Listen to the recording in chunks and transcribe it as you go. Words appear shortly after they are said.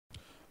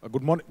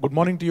Good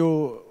morning to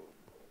you,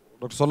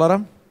 Dr.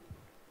 Solara.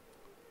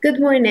 Good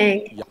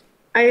morning. Yeah.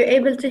 Are you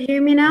able to hear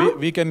me now?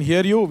 We can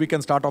hear you. We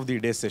can start off the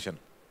day session.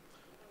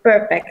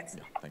 Perfect.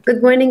 Yeah, thank you.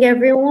 Good morning,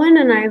 everyone,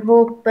 and I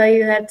hope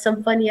you had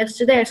some fun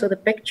yesterday. I saw the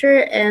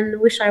picture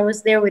and wish I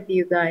was there with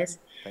you guys.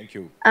 Thank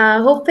you.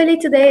 Hopefully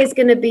today is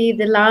going to be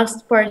the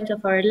last part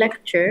of our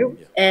lecture,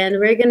 and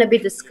we're going to be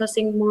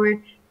discussing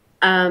more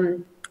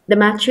the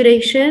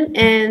maturation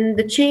and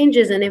the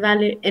changes in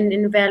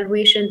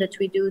evaluation that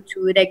we do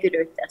to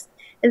regular tests.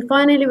 And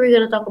finally, we're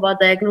going to talk about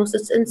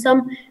diagnosis and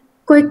some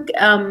quick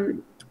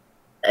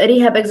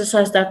rehab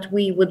exercise that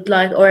we would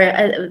like, or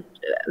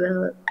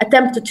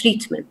attempt to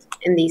treatment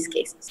in these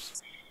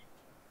cases.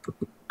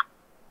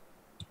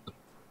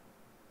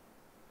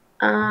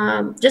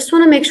 Just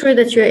want to make sure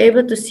that you're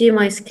able to see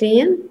my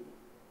screen.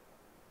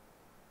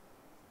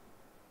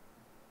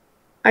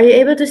 Are you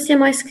able to see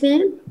my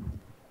screen?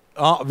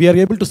 We are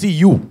able to see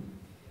you.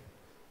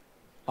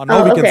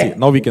 Now we can see.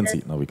 Now we can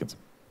see. Now we can see.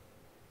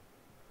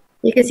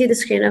 You can see the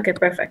screen. Okay,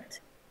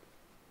 perfect.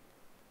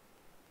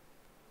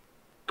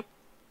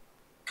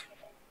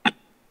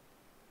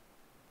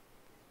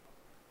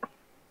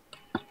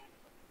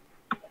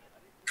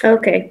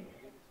 Okay.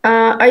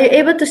 Are you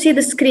able to see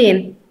the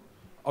screen?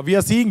 We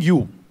are seeing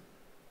you.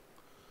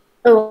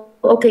 Oh,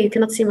 okay. You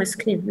cannot see my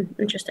screen.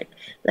 Interesting.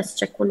 Let's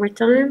check one more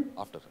time.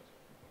 After.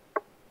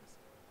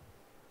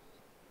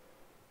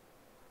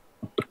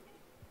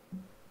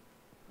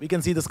 We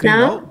can see the screen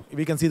now.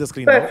 We can see the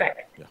screen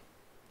Perfect. now. Yeah.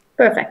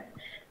 Perfect.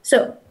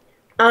 So,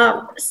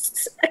 a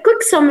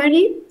quick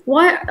summary.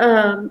 Why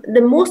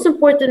the most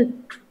important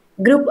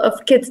group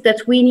of kids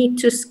that we need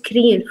to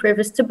screen for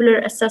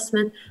vestibular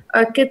assessment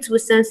are kids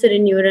with sensory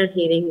neural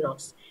hearing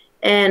loss.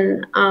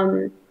 And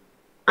I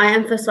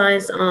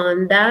emphasize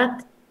on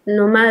that,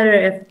 no matter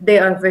if they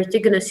are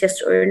vertiginous,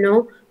 yes or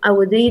no, I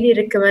would really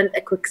recommend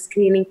a quick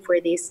screening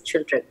for these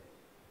children.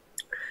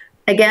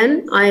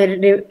 Again, I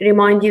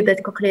remind you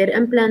that cochlear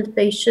implant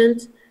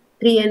patients,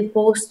 pre and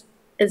post,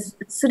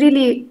 it's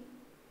really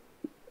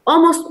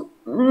almost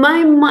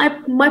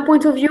my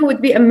point of view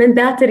would be a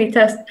mandatory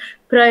test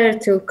prior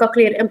to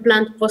cochlear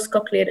implant, post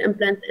cochlear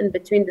implant, in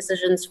between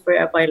decisions for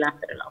a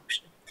bilateral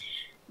option.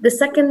 The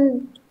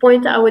second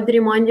point I would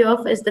remind you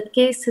of is that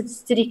case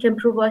history can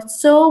provide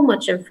so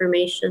much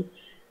information,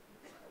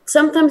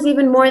 sometimes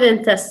even more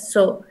than tests.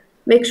 So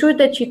make sure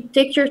that you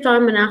take your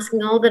time in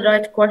asking all the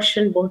right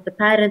questions, both the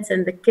parents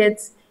and the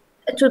kids.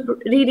 It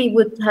really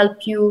would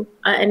help you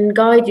and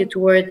guide you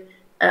toward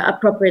a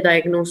proper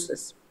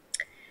diagnosis.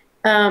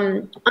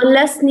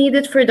 Unless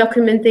needed for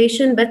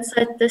documentation,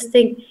 bedside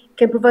testing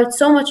can provide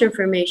so much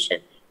information.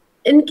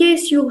 In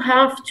case you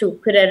have to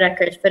put a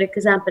record, for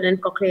example, in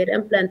cochlear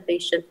implant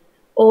patient,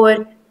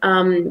 or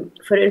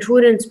for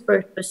insurance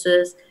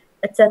purposes,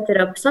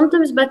 etc.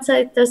 Sometimes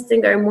bedside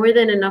testing are more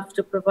than enough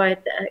to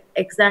provide the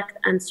exact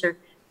answer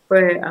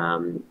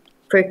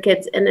for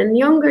kids. And in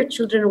younger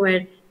children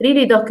where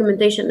really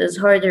documentation is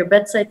harder,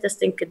 bedside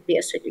testing could be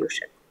a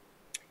solution.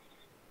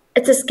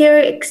 It's a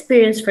scary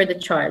experience for the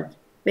child.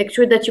 Make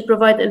sure that you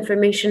provide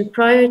information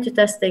prior to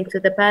testing to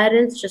the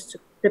parents, just to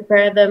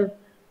prepare them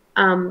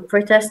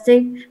for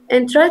testing,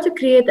 and try to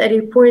create a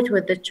report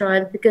with the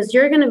child, because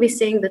you're going to be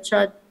seeing the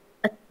child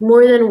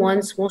more than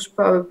once, most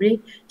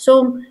probably.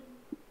 So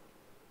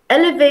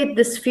elevate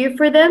this fear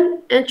for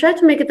them and try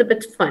to make it a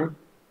bit fun,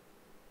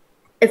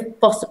 if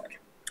possible.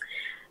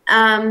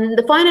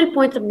 The final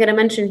point I'm going to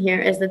mention here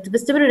is that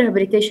vestibular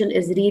rehabilitation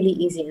is really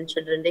easy in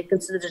children. They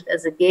consider it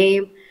as a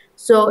game.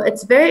 So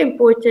it's very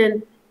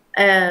important.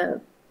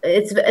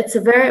 It's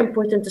very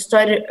important to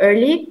start it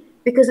early,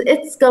 because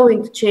it's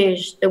going to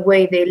change the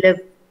way they live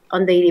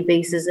on a daily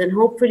basis and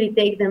hopefully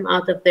take them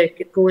out of their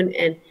cocoon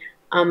and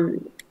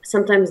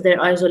sometimes their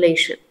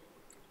isolation.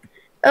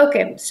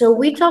 Okay, so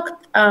we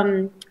talked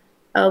on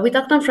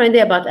Friday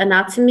about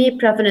anatomy,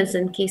 prevalence,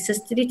 and case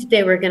history.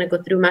 Today we're going to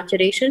go through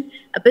maturation,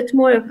 a bit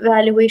more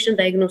evaluation,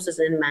 diagnosis,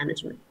 and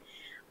management.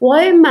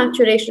 Why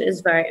maturation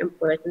is very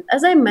important?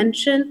 As I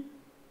mentioned,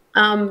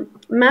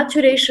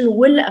 maturation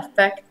will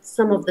affect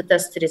some of the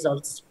test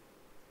results.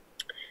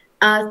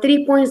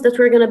 3 points that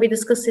we're going to be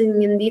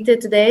discussing in detail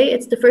today.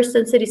 It's the first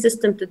sensory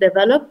system to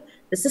develop.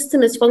 The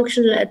system is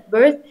functional at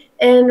birth,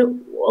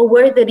 and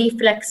where the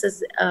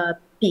reflexes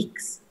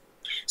peaks.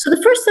 So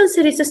the first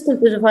sensory system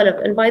to develop,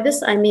 and by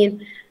this I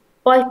mean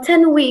by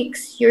 10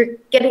 weeks, you're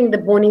getting the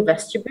bony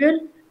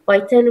vestibule.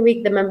 By 10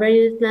 weeks, the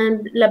membranous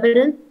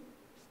labyrinth.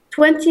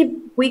 20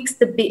 weeks,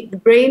 the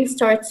brain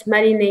starts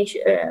myelination.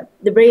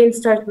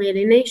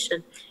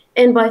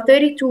 And by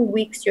 32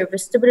 weeks, your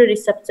vestibular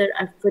receptors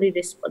are fully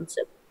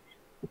responsive.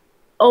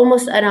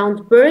 Almost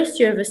around birth,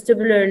 your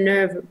vestibular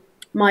nerve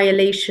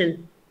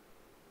myelation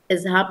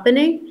is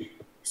happening.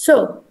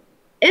 So,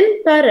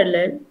 in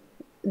parallel,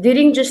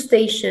 during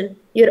gestation,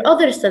 your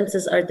other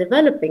senses are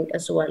developing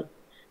as well.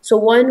 So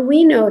when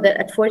we know that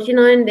at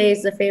 49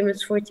 days, the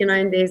famous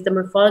 49 days, the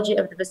morphology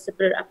of the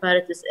vestibular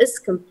apparatus is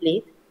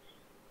complete,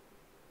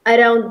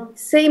 around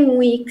same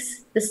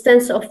weeks, the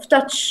sense of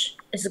touch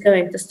is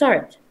going to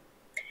start.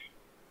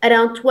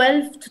 around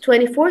 12 to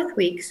 24th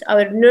weeks,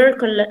 our neural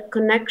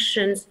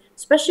connections,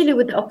 especially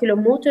with the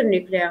oculomotor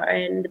nuclei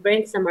and the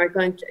brainstem, are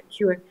going to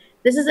occur.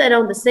 This is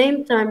around the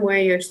same time where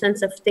your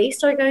sense of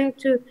taste are going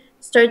to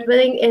start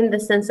building in the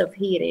sense of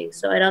hearing.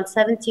 So around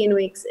 17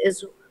 weeks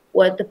is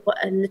what the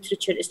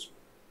literature is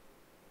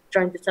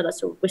trying to tell us,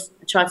 so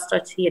the child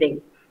starts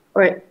hearing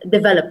or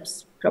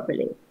develops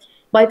properly.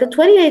 By the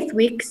 28th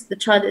weeks, the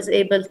child is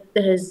able,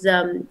 his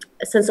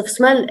sense of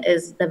smell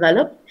is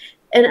developed.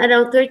 And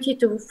around 30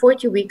 to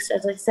 40 weeks,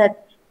 as I said,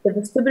 the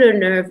vestibular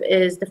nerve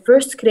is the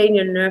first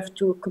cranial nerve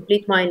to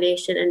complete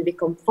myelation and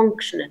become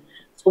functional.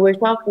 So we're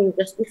talking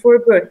just before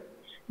birth.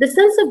 The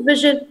sense of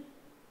vision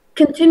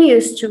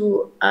continues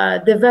to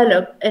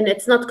develop, and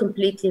it's not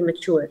completely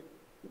mature,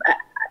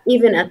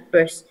 even at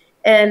birth.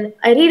 And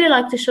I really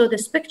like to show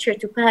this picture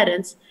to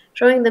parents,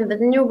 showing them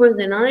that newborns,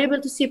 they're not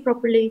able to see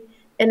properly,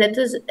 and it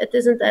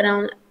isn't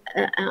around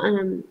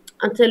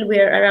until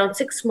we're around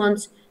 6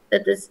 months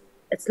that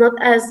it's not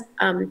as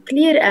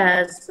clear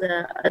as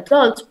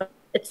adults, but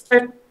it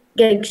starts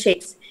getting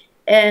shapes.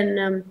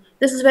 And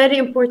this is very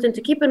important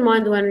to keep in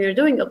mind when you're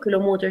doing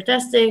oculomotor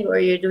testing or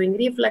you're doing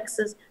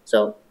reflexes.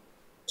 So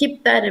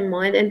keep that in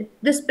mind. And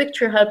this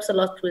picture helps a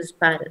lot with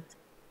parents.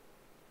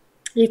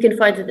 You can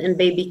find it in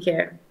Baby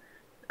Care,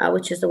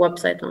 which is the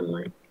website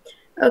online.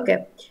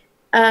 Okay.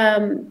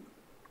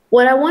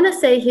 What I want to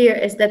say here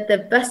is that the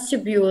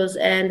vestibules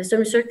and the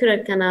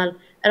semicircular canal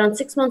around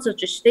 6 months of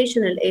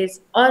gestational age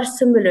are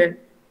similar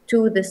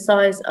to the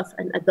size of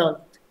an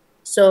adult.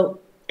 So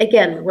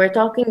again, we're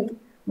talking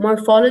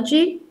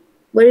morphology,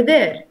 we're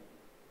there.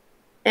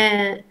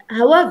 And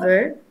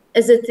however,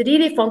 is it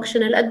really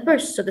functional at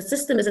birth? So the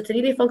system, is it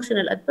really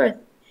functional at birth?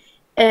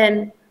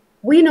 And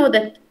we know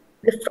that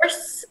the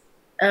first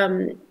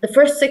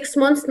 6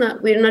 months,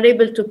 we're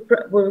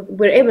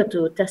able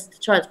to test the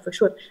child for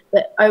sure.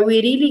 But are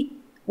we really,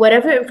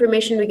 whatever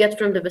information we get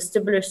from the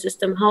vestibular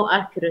system, how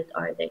accurate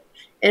are they?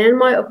 And in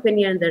my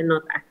opinion, they're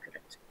not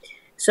accurate.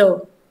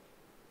 So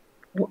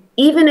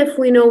even if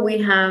we know we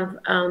have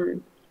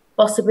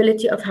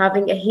possibility of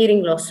having a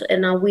hearing loss,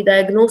 and now we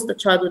diagnose the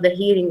child with a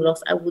hearing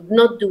loss, I would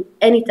not do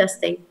any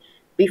testing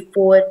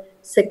before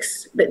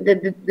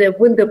the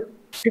window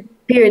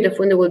period of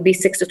window would be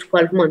 6 to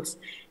 12 months.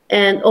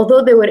 And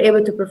although they were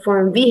able to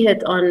perform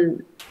VHIT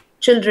on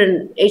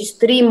children aged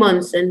 3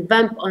 months and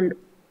VAMP on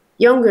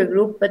younger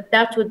group, but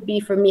that would be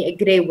for me a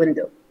gray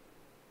window.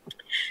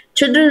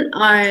 Children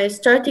are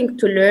starting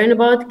to learn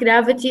about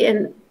gravity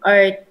and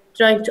are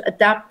trying to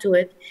adapt to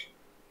it.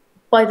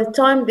 By the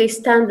time they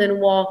stand and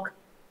walk,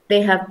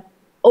 they have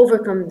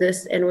overcome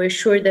this, and we're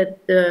sure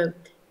that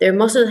their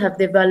muscles have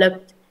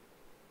developed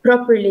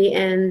properly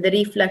and the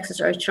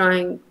reflexes are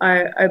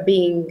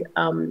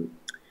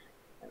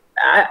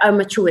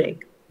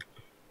maturing.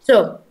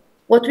 So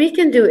what we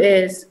can do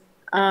is,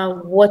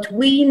 what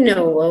we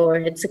know, or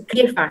it's a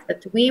clear fact,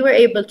 that we were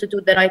able to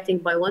do the right thing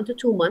by 1 to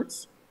 2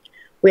 months.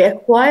 We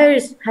acquire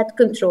head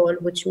control,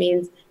 which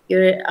means you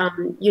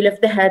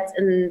lift the head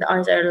and the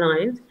eyes are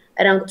aligned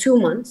around 2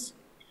 months.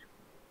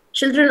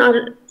 Children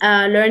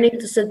are learning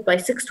to sit by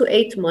 6 to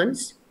 8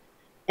 months,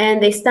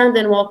 and they stand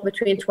and walk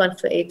between 12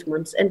 to 8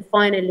 months. And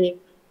finally,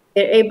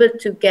 they're able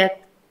to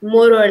get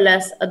more or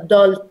less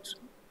adult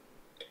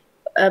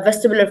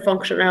vestibular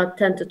function around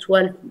 10 to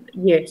 12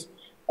 years.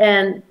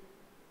 And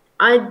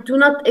I do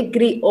not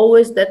agree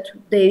always that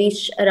they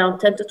reach around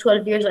 10 to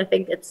 12 years. I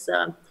think it's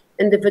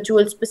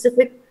individual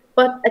specific,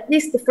 but at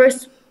least the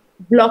first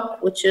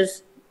block, which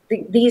is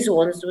these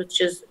ones, which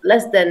is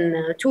less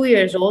than 2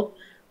 years old,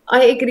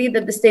 I agree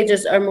that the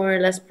stages are more or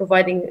less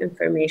providing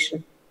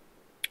information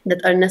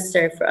that are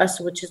necessary for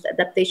us, which is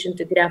adaptation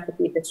to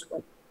gravity, this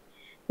one.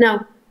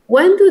 Now,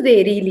 when do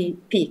they really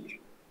peak?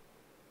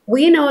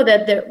 We know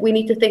that we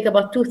need to think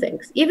about 2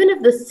 things. Even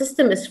if the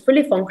system is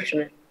fully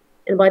functional,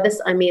 and by this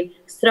I mean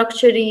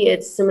structurally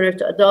it's similar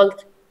to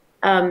adult,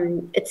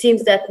 it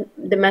seems that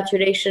the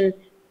maturation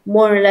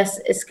more or less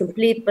is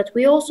complete, but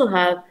we also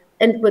have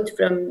input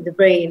from the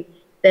brain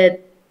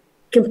that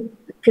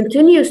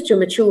continues to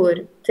mature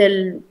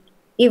till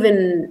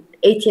even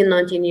 18,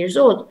 19 years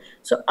old.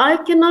 So I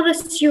cannot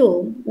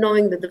assume,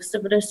 knowing that the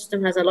vestibular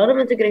system has a lot of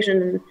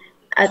integration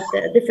at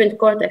different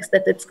cortex,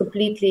 that it's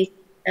completely,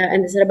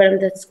 and the cerebellum,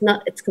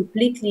 it's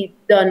completely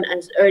done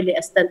as early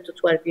as 10 to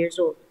 12 years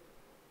old.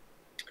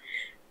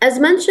 As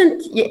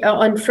mentioned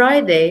on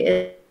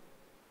Friday,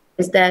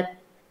 is that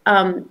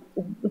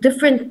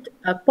different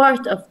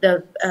part of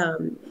the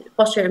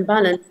posture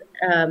imbalance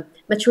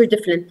mature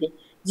differently.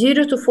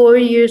 0 to 4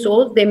 years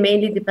old, they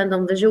mainly depend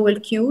on visual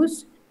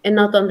cues and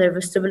not on their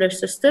vestibular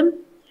system.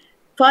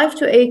 5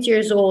 to 8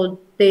 years old,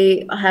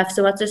 they have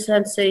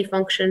somatosensory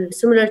function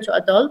similar to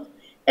adult,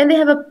 and they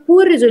have a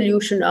poor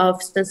resolution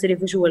of sensory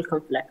visual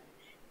conflict.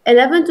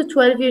 11 to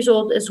 12 years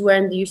old is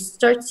when you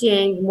start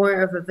seeing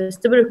more of a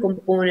vestibular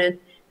component.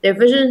 Their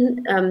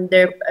vision,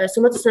 their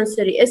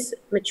somatosensory is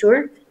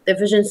mature. Their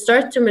vision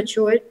starts to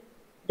mature,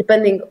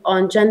 depending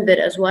on gender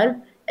as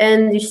well.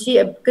 And you see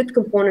a good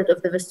component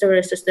of the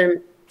vestibular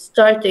system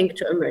starting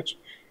to emerge.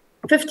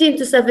 15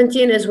 to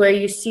 17 is where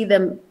you see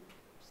them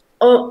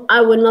oh,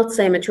 I will not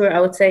say mature, I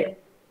would say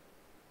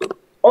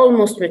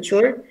almost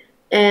mature.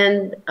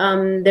 And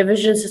the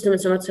vision system in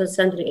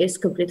somatosensory is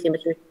completely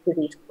mature to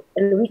these.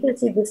 And we can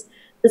see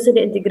this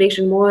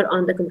integration more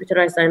on the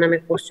computerized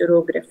dynamic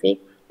posturography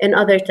and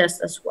other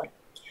tests as well.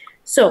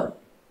 So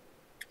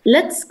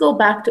let's go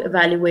back to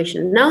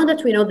evaluation. Now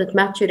that we know that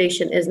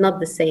maturation is not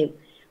the same,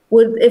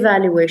 will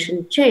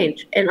evaluation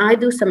change? And I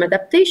do some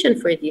adaptation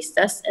for these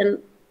tests, and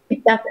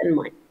keep that in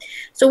mind.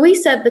 So we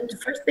said that the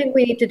first thing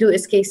we need to do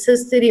is case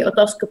history.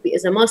 Otoscopy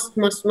is a must.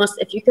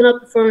 If you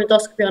cannot perform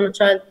otoscopy on a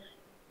child,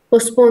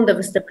 postpone the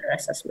vestibular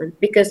assessment,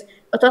 because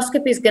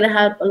otoscopy is going to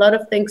help a lot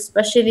of things,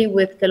 especially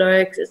with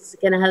calorics. It's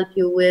going to help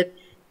you with,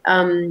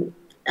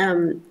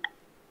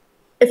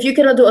 if you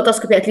cannot do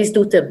otoscopy, at least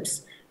do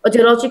TIMPs.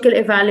 Audiological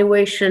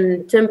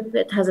evaluation, TIMP,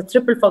 it has a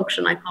triple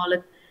function, I call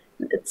it.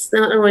 It's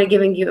not only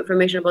giving you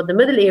information about the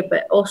middle ear,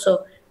 but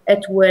also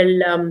it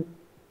will,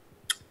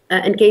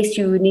 in case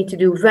you need to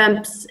do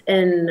VEMPs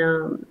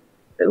and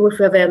with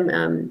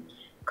a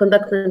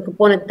conducting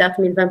component, that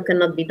means VEMP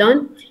cannot be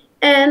done.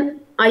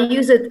 And I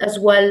use it as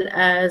well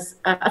as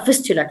a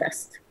fistula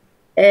test.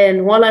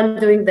 And while I'm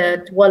doing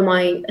that, while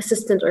my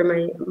assistant or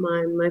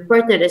my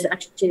partner is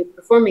actually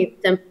performing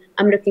them,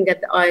 I'm looking at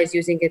the eyes,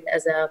 using it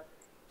as a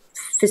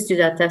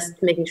fistula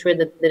test, making sure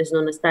that there is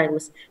no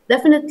nystagmus.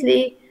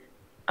 Definitely,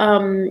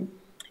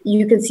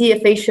 you can see a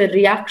facial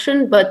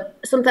reaction, but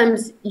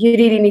sometimes you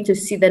really need to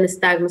see the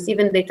nystagmus.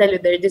 Even they tell you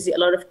they're dizzy. A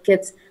lot of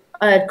kids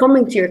are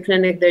coming to your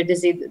clinic, they're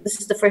dizzy. This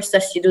is the first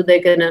test you do.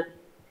 They're gonna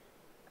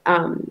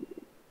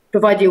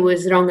provide you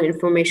with wrong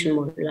information,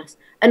 more or less.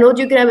 An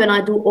audiogram, and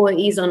I do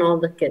OAEs on all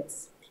the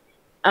kids.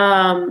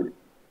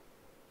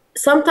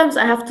 Sometimes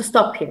I have to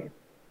stop here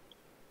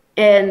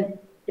and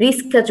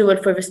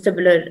reschedule for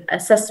vestibular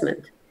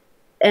assessment.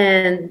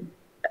 And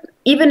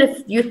even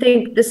if you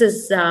think this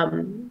is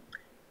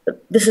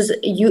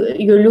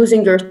you're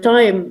losing your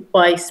time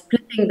by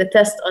splitting the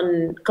test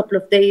on a couple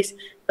of days,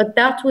 but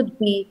that would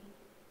be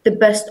the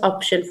best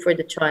option for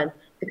the child.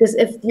 Because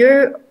if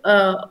your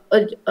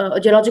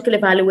audiological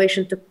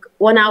evaluation took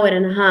 1 hour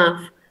and a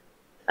half,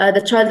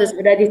 the child is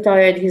already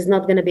tired. He's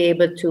not going to be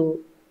able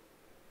to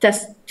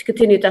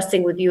continue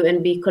testing with you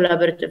and be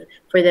collaborative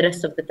for the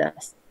rest of the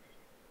test.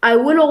 I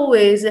will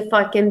always, if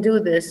I can do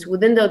this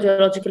within the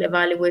audiological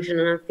evaluation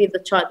and I feel the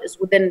child is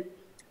within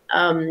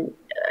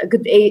a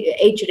good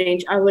age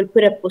range, I will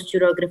put up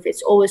posturography.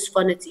 It's always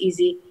fun. It's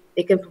easy.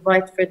 They can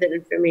provide further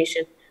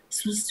information.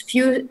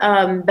 Few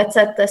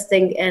bedside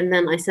testing, and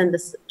then I send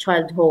this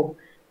child home.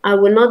 I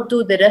will not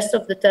do the rest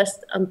of the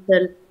test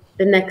until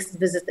the next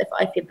visit if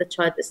I feel the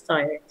child is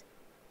tired.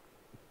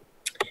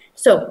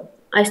 So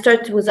I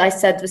start with, I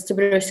said,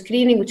 vestibular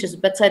screening, which is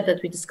bedside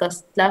that we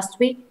discussed last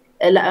week,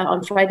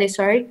 on Friday,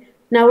 sorry.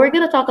 Now we're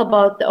going to talk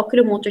about the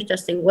oculomotor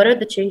testing. What are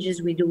the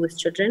changes we do with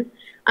children?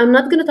 I'm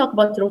not going to talk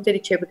about the rotary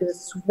chair because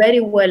it's very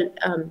well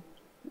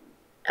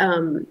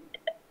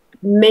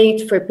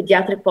made for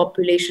pediatric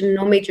population.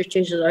 No major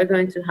changes are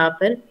going to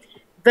happen.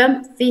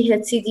 VEMP,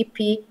 VHIT,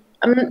 CDP,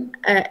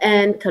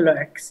 and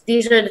calorics.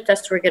 These are the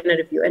tests we're going to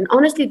review. And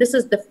honestly, this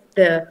is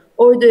the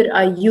order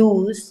I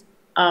use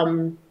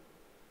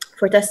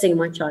for testing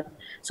my child.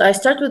 So I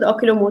start with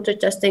oculomotor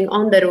testing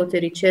on the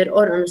rotary chair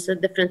or on a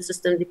different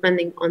system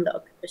depending on the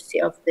occupancy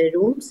of the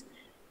rooms.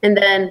 And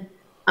then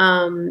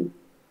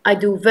I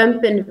do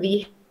VEMP and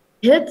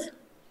VHIT.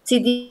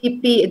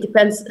 CDP, it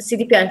depends.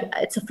 CDP,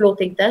 it's a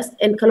floating test,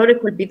 and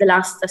caloric will be the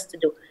last test to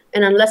do.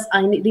 And unless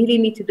I really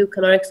need to do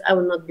calorics, I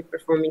will not be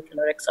performing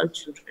calorics on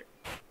children.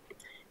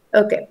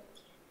 Okay.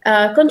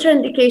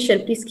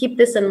 Contraindication, please keep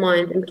this in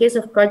mind. In case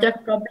of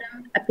cardiac problem,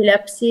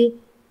 epilepsy,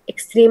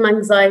 extreme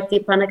anxiety,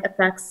 panic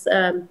attacks,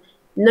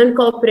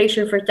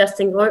 non-cooperation for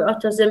testing, or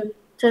autism,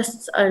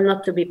 tests are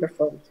not to be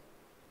performed.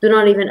 Do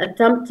not even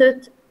attempt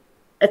it.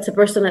 It's a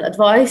personal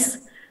advice.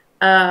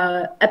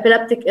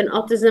 Epileptic and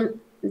autism,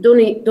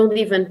 don't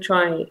even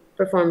try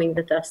performing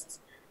the tests.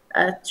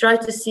 Try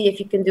to see if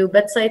you can do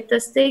bedside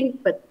testing,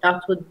 but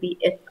that would be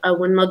it. I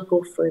will not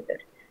go further,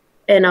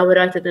 and I will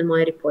write it in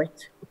my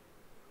report.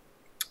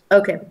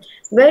 Okay,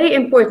 very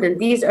important.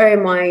 These are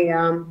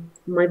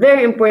my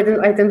very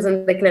important items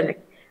in the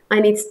clinic. I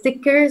need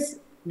stickers,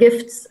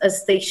 gifts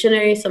as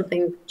stationery,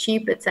 something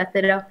cheap,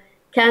 etc.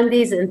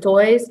 Candies and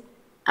toys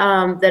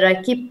that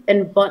I keep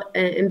in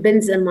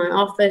bins in my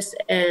office,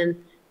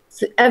 and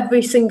so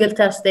every single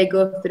test they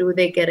go through,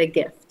 they get a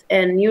gift.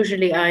 And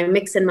usually I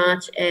mix and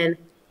match, and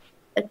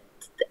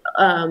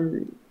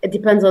it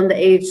depends on the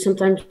age.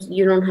 Sometimes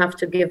you don't have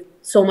to give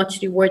so much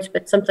rewards,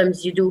 but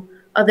sometimes you do.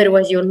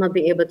 Otherwise, you will not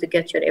be able to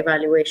get your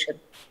evaluation.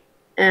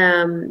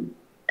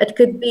 It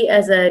could be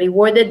as a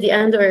reward at the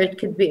end, or it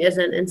could be as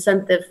an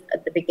incentive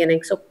at the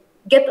beginning. So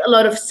get a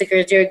lot of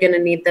stickers. You're going to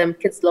need them.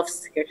 Kids love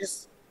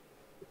stickers.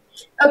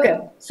 Okay,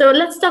 so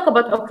let's talk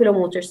about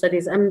oculomotor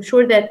studies. I'm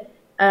sure that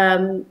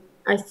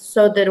I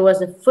saw there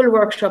was a full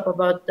workshop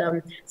about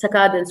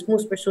saccade and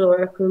smooth pursuit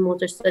or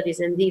oculomotor studies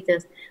and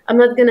details. I'm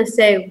not going to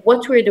say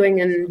what we're doing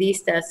in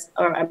these tests,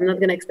 or I'm not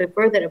going to explain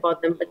further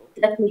about them, but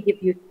let me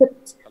give you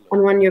tips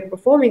on when you're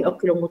performing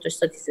oculomotor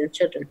studies in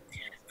children.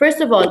 first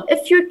of all,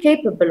 if you're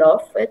capable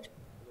of it,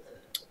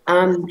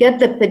 get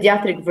the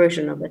pediatric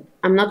version of it.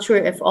 I'm not sure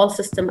if all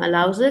system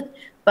allows it,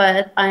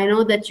 but I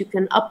know that you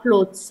can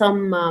upload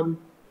some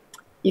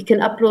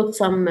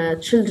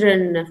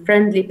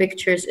children-friendly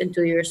pictures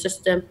into your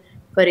system.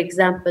 For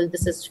example,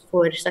 this is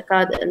for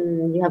Sakad,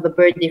 and you have a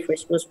birdie for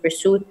Smooth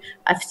Pursuit.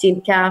 I've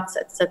seen cats,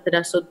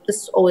 etc. So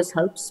this always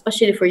helps,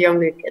 especially for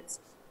younger kids.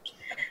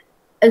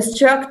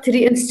 Instruct,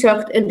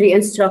 re-instruct, and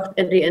re-instruct,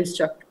 and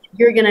re-instruct.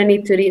 You're gonna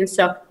need to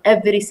re-instruct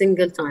every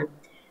single time.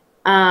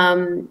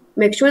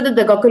 Make sure that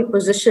the goggle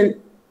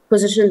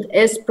positioned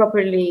is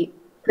properly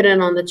put in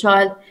on the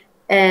child,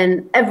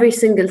 and every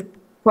single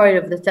part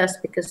of the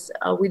test, because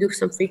we do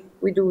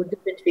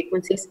different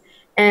frequencies,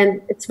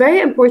 and it's very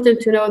important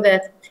to know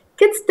that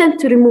kids tend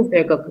to remove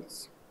their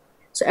goggles.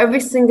 So every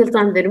single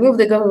time they remove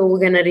the goggle,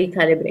 we're gonna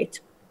recalibrate.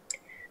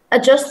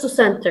 Adjust to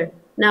center.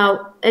 Now,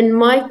 in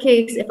my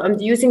case, if I'm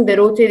using the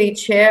rotary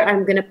chair,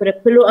 I'm gonna put a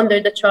pillow under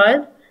the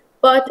child.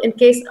 But in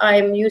case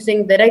I'm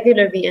using the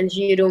regular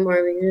VNG room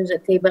or we use a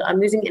table,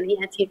 I'm using an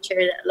ENT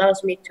chair that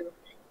allows me to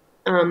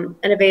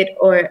elevate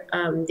or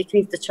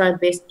decrease the child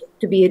base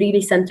to be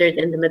really centered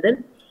in the middle.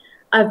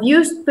 I've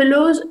used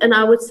pillows, and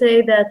I would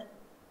say that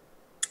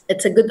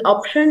it's a good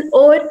option,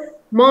 or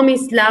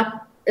mommy's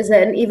lap is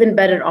an even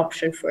better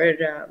option for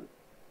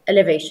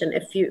elevation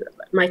if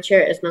my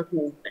chair is not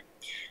moved.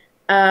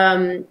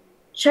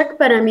 Check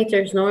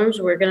parameters norms.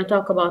 We're going to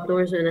talk about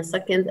norms in a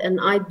second, and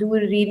I do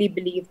really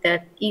believe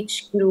that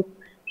each group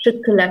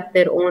should collect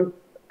their own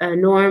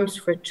norms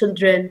for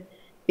children,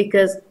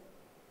 because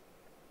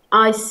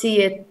I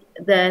see it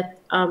that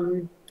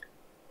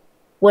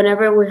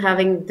whenever we're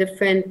having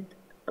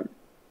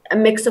a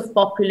mix of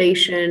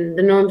population,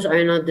 the norms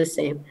are not the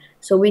same.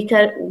 So we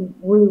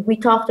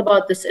talked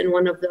about this in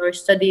one of our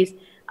studies.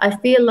 I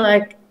feel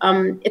like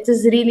it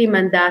is really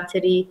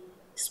mandatory,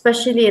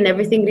 especially in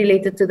everything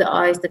related to the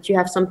eyes, that you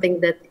have something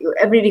that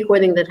every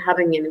recording that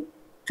having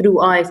through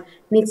eyes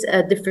needs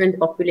a different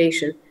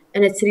population.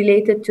 And it's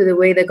related to the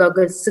way the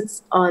goggle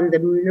sits on the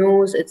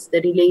nose. It's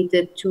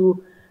related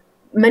to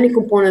many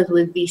components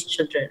with these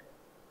children.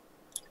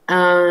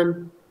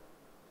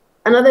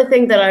 Another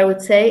thing that I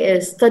would say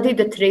is study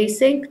the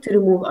tracing to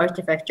remove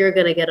artifact. You're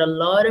going to get a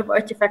lot of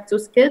artifacts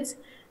with kids.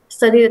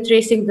 Study the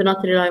tracing, do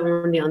not rely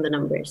only on the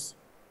numbers.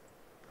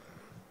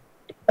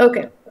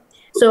 Okay.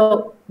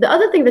 So the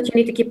other thing that you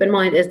need to keep in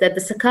mind is that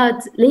the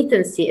saccade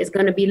latency is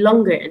going to be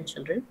longer in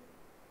children,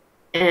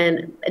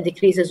 and it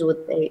decreases with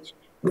age.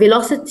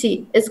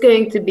 Velocity is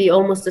going to be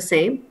almost the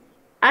same.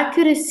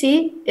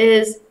 Accuracy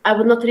is, I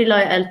would not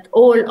rely at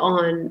all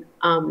on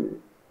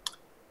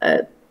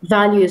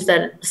values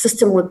that the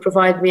system would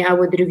provide me. I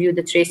would review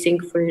the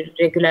tracing for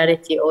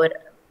regularity or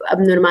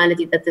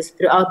abnormality that is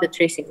throughout the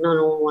tracing,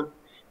 one.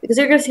 Because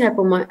you're going to see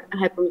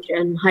hypometria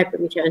and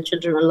hypermetria in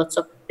children a lot.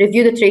 So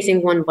review the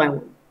tracing one by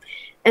one.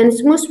 And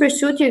Smooth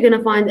Pursuit, you're going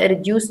to find a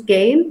reduced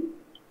gain,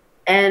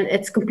 and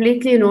it's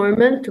completely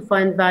normal to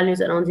find values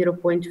around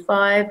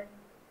 0.5,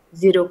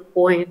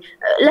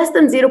 less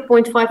than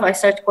 0.5. I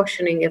start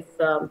questioning if,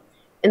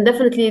 and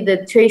definitely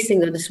the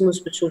tracing of the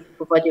Smooth Pursuit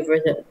will provide you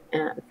further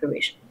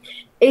information.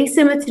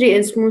 Asymmetry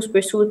in Smooth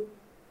Pursuit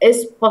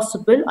is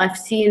possible. I've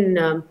seen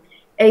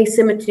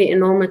asymmetry in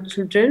normal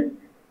children,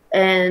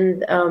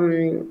 and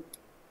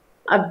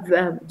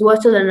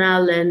Duatel and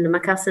Al and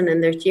Macassin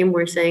and their team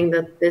were saying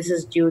that this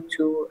is due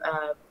to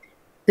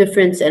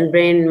difference in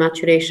brain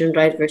maturation,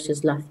 right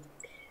versus left.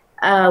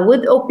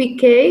 With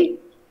OPK,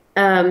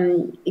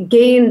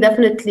 gain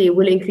definitely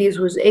will increase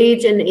with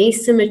age, and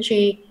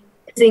asymmetry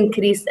is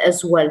increased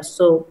as well.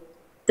 So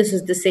this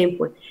is the same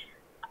point.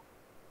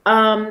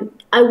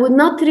 I would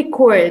not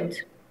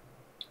record,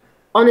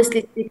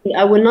 honestly speaking,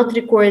 I will not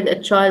record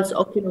a child's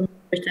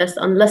oculomotor test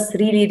unless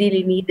really,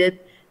 really needed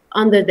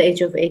under the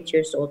age of 8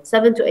 years old.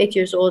 7 to 8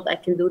 years old, I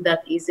can do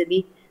that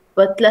easily.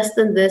 But less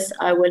than this,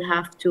 I will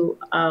have to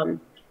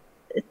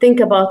think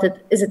about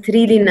it. Is it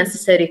really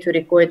necessary to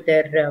record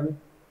their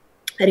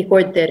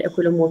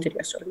oculomotor,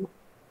 yes or no?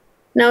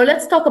 Now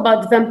let's talk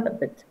about VEMP a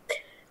bit.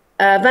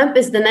 VEMP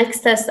is the next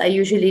test I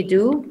usually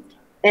do.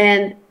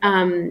 And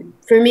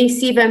for me,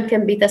 CVEMP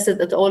can be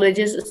tested at all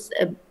ages,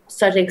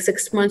 starting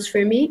 6 months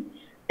for me.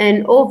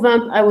 And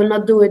OVEMP, I will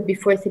not do it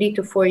before 3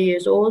 to 4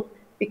 years old,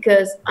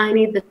 because I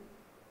need the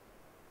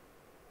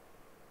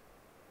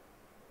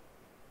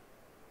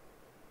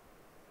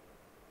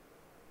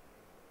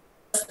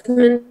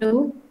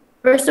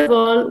First of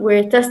all,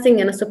 we're testing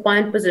in a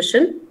supine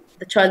position.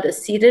 The child is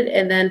seated,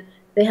 and then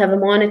they have a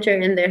monitor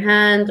in their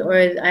hand, or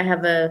I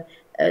have a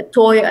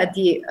toy at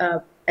the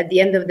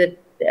end of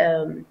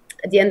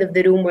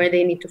the room where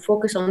they need to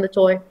focus on the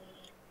toy.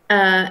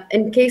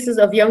 In cases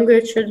of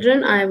younger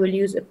children, I will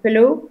use a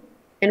pillow,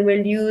 and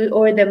will use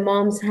or the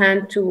mom's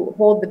hand to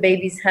hold the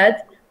baby's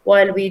head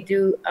while we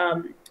do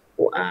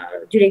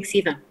during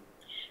CVEM.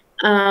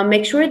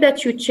 Make sure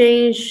that you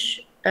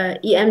change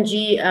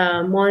EMG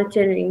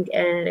monitoring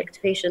and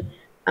activation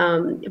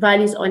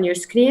values on your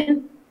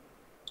screen.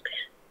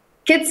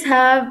 Kids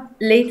have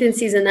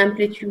latencies and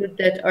amplitude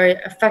that are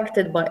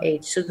affected by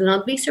age, so do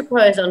not be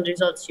surprised on the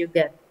results you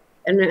get.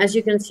 And as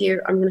you can see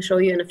here, I'm going to show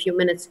you in a few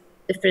minutes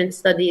different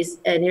studies,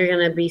 and you're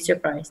going to be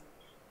surprised.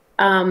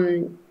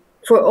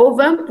 For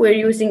OVAMP, we're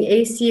using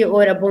AC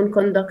or a bone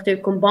conductor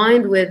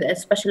combined with a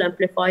special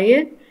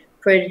amplifier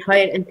for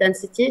higher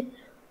intensity.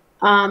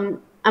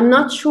 I'm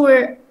not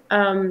sure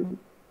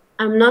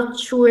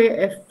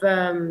if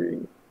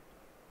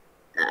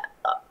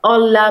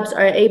all labs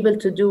are able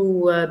to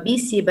do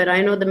BC, but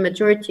I know the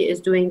majority is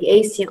doing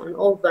AC on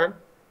OVAMP.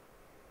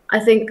 I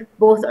think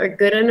both are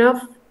good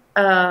enough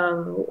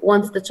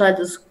once the child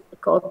is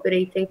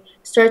cooperating.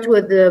 Start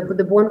with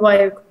the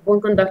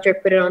bone conductor,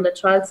 put it on the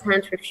child's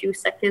hand for a few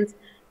seconds,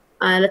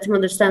 let them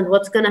understand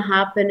what's going to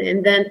happen,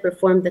 and then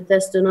perform the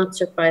test. Do not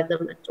surprise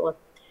them at all.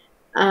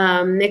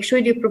 Make sure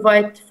you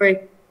provide for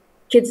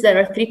kids that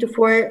are 3 to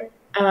 4,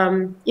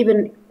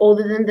 even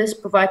older than this,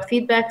 provide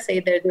feedback, say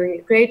they're doing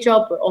a great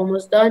job, we're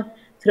almost done.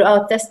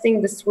 Throughout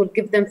testing, this will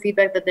give them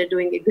feedback that they're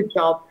doing a good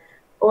job.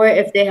 Or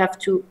if they have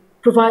to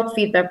provide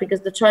feedback,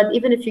 because the child,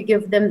 even if you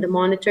give them the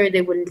monitor,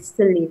 they will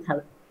still need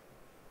help.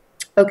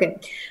 Okay,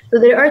 so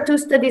there are 2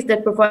 studies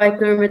that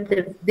provide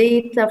normative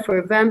data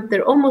for VAMP.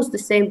 They're almost the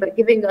same, but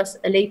giving us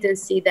a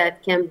latency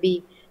that can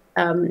be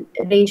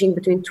ranging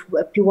between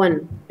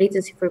P1,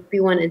 latency for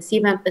P1 and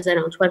CVAMP is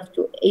around 12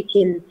 to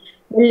 18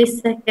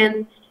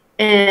 milliseconds.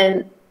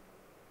 And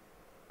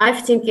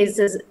I've seen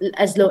cases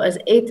as low as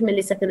 8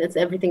 milliseconds,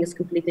 everything is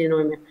completely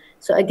normal.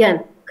 So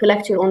again,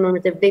 collect your own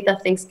normative data,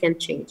 things can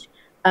change.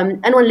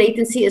 N1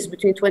 latency is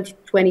between 20 to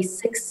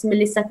 26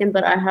 milliseconds,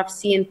 but I have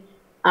seen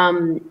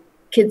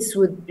kids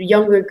with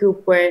younger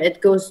group where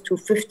it goes to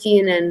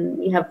 15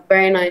 and you have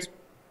very nice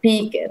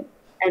peak. And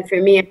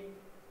for me,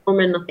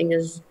 normal, nothing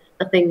is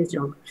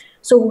wrong.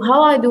 So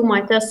how I do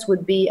my test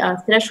would be a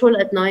threshold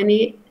at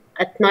 90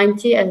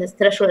 and a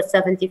threshold at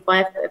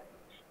 75.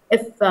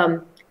 If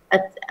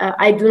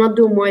I do not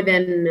do more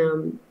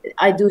than,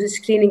 I do the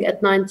screening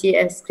at 90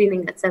 and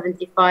screening at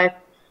 75,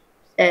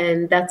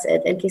 and that's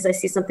it. In case I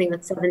see something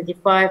at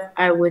 75,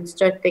 I would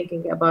start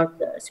thinking about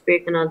the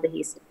superior canal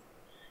dehiscence.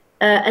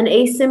 An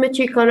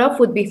asymmetry cutoff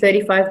would be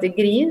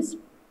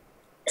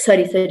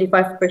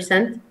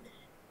 35%.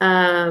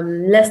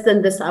 Less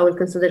than this, I would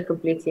consider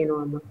completely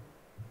normal.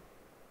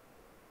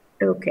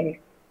 Okay.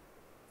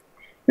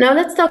 Now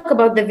let's talk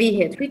about the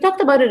VHIT. We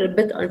talked about it a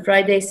bit on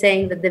Friday,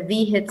 saying that the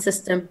VHIT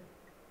system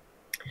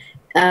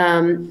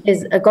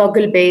is a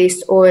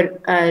goggle-based or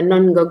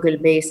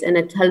non-goggle-based, and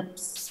it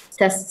helps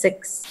test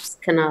 6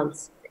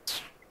 canals.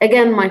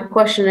 Again, my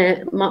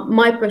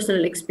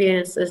personal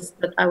experience is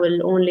that I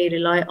will only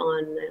rely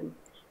on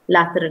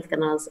lateral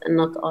canals and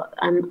not.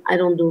 I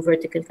don't do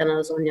vertical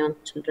canals on young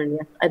children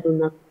yet. I do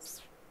not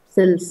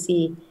still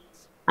see.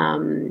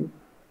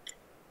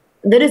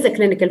 There is a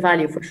clinical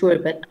value for sure,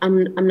 but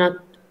I'm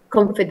not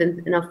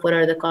confident enough what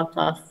are the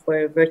cutoff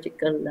for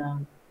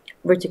vertical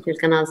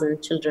canals in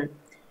children.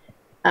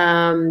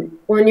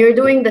 When you're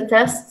doing the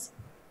tests,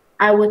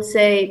 I would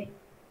say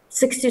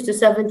 60 to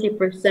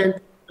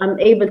 70%. I'm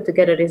able to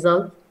get a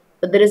result,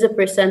 but there is a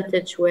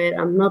percentage where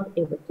I'm not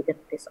able to get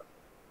a result.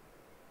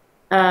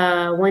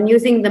 When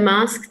using the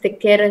mask, take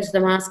care of the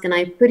mask, and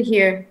I put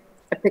here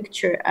a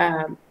picture,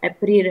 I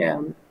put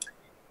here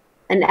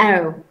an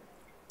arrow.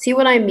 See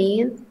what I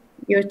mean?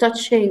 You're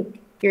touching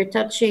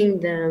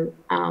the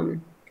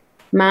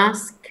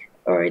mask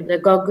or the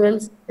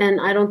goggles,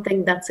 and I don't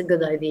think that's a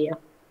good idea.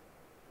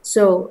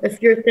 So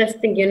if you're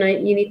testing, you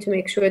need to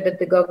make sure that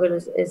the goggle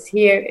is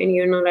here and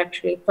you're not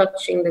actually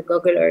touching the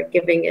goggle or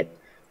giving it,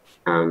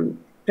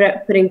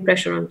 putting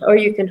pressure on it. Or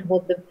you can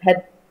hold the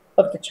head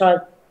of the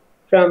child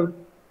from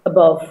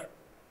above.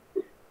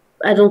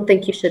 I don't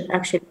think you should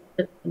actually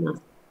put the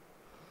mask.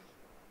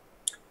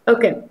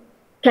 Okay,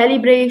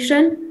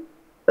 calibration.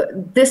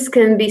 This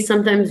can be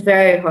sometimes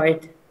very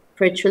hard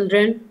for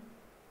children.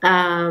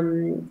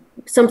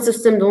 Some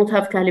systems don't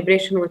have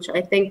calibration, which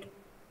I think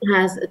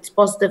has its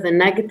positive and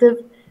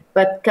negative,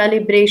 but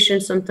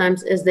calibration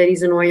sometimes is the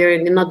reason why you're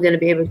not going to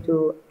be able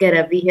to get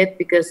a VHIT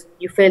because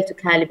you fail to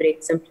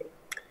calibrate simply.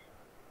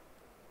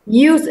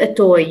 Use a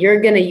toy.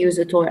 You're going to use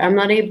a toy. I'm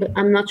not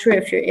sure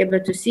if you're able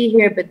to see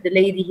here, but the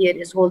lady here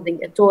is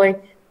holding a toy.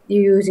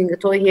 You're using a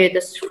toy here.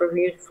 This is for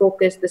your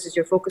focus. This is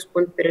your focus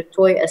point for a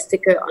toy, a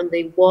sticker on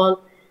the wall.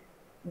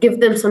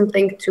 Give them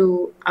something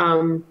to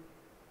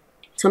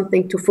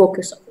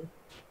focus on.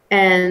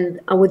 And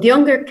with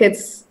younger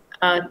kids,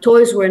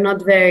 toys were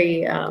not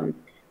very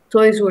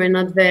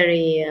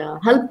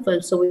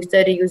helpful. So we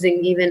started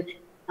using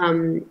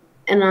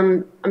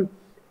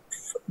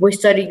we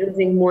started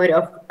using more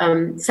of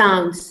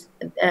sounds,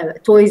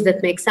 toys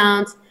that make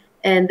sounds,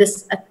 and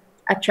this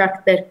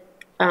attracted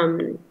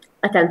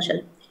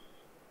attention.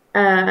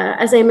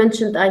 As I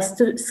mentioned, I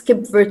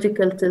skipped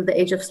vertical till the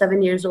age of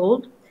 7 years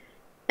old,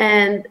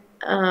 and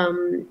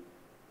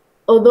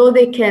although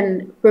they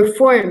can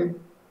perform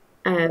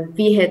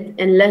VHIT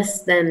in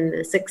less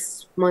than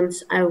 6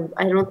 months, I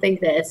don't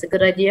think that it's a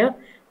good idea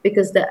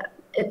because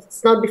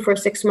it's not before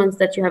 6 months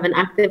that you have an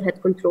active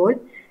head control.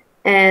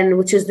 and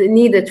which is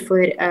needed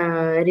for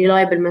a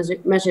reliable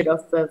measure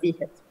of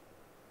VHIT.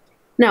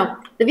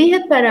 Now, the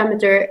VHIT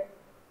parameter,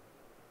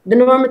 the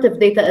normative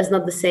data is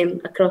not the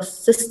same across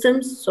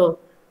systems, so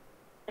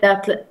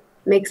that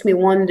makes me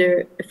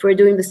wonder if we're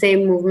doing the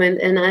same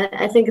movement, and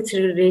I think it's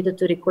related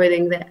to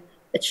recording that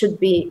it should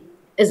be,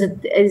 is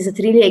it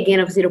really a gain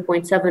of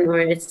 0.7 or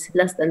it's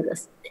less than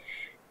this?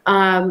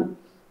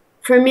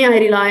 For me, I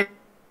rely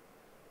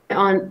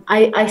on,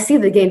 I see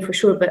the gain for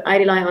sure, but I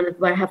rely on it.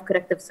 Do I have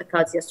corrective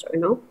saccades, yes or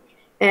no?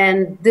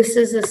 And this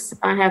is,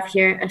 I have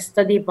here a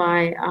study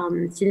by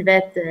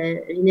Sylvette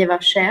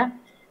Rinevacher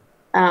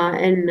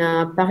and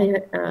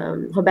Paris,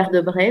 Robert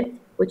Debré,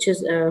 which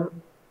is a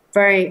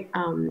very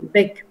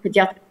big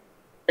pediatric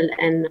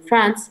in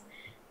France.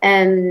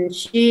 And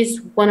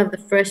she's one of the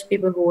first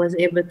people who was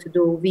able to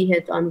do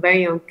VHIT on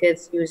very young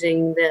kids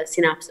using the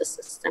Synapses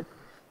system.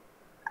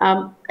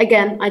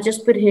 Again, I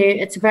just put here,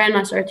 it's a very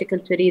nice article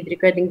to read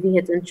regarding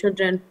VHIT in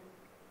children.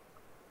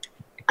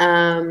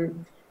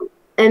 And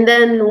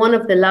then one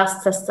of the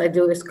last tests I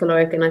do is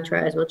caloric, and I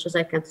try as much as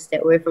I can to stay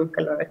away from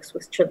calorics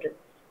with children.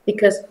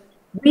 Because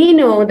we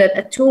know that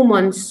at 2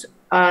 months,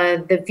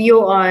 the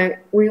VOR,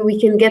 we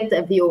can get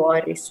the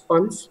VOR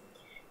response.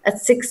 At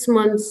 6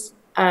 months,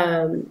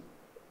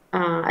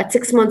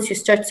 you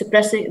start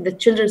suppressing, the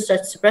children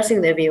start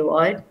suppressing their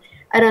VOR.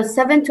 Around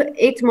 7 to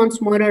 8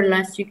 months, more or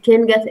less, you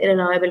can get a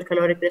reliable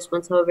caloric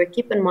response. However,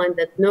 keep in mind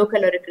that no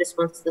caloric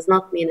response does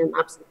not mean an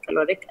absent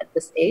caloric at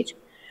this age.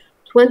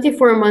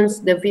 24 months,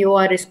 the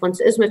VOR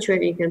response is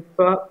mature. You can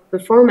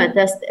perform a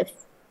test if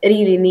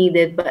really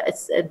needed, but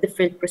it's a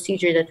different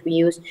procedure that we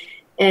use.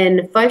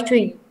 And 5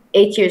 to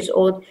 8 years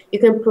old, you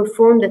can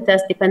perform the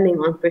test depending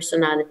on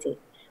personality.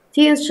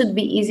 Teens should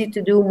be easy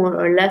to do, more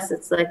or less.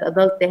 It's like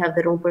adults, they have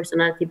their own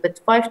personality. But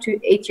 5 to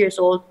 8 years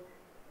old,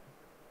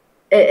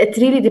 it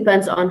really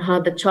depends on how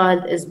the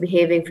child is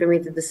behaving for me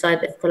to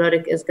decide if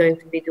caloric is going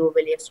to be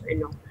doable, yes or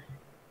no.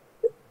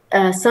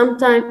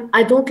 Sometimes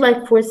I don't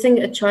like forcing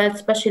a child,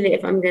 especially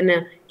if I'm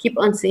gonna keep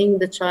on seeing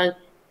the child.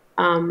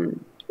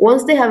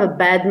 Once they have a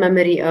bad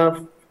memory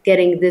of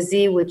getting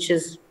dizzy, which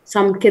is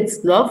some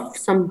kids love,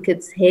 some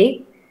kids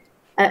hate.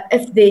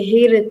 If they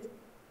hate it,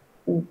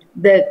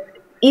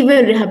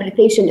 even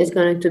rehabilitation is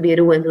going to be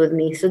ruined with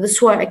me. So this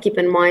is why I keep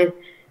in mind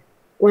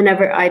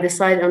whenever I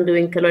decide on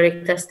doing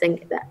caloric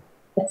testing, that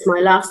it's my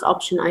last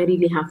option. I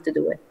really have to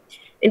do it.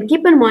 And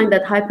keep in mind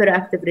that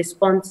hyperactive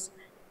response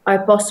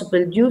are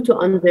possible due to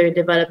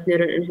underdeveloped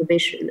neural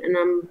inhibition. And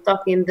I'm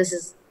talking, this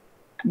is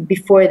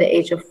before the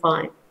age of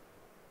 5,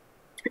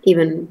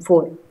 even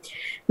 4.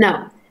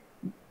 Now,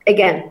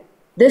 again,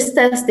 this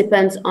test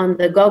depends on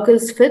the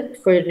goggles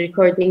fit for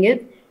recording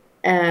it.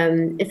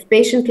 If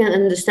patient can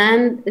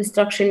understand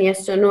instruction,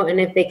 yes or no, and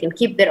if they can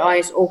keep their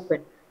eyes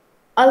open.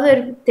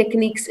 Other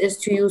techniques is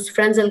to use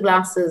Frenzel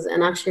glasses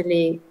and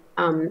actually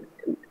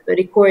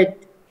record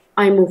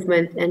eye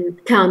movement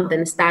and count the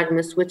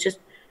nystagmus, which is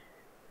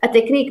a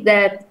technique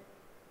that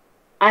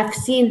I've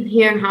seen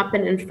here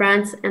happen in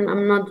France, and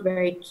I'm not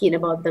very keen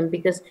about them,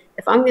 because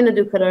if I'm going to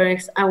do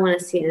calorics, I want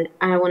to see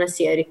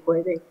a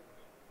recording.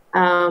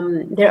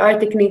 There are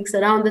techniques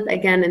around it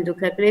again and do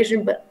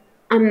calculation, but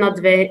I'm not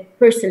very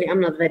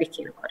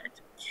keen about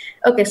it.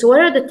 Okay, so what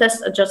are the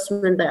test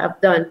adjustments that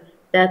I've done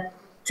that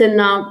till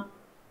now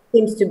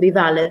seems to be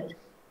valid?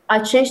 I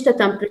changed the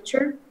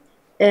temperature.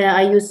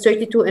 I used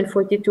 32 and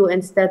 42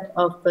 instead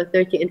of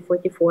 30 and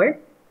 44.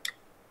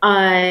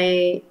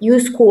 I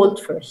use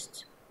cold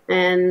first,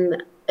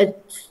 and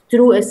it's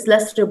true it's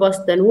less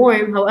robust than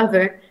warm.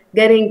 However,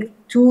 getting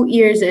 2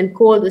 ears in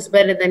cold is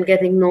better than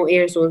getting no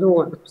ears with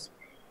warms.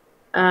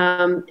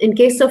 In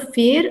case of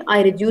fear,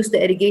 I reduced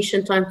the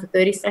irrigation time to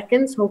 30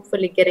 seconds,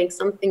 hopefully getting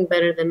something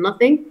better than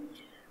nothing.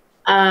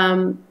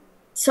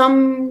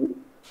 Some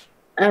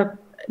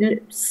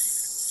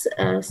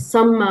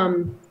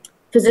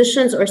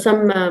physicians or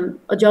some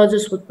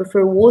audiologists would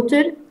prefer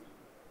water.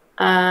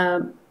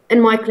 In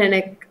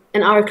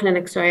our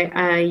clinic,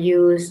 I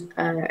use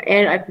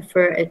air. I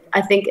prefer it.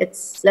 I think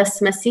it's less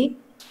messy.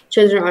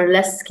 Children are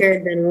less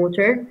scared than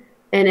water.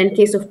 And in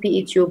case of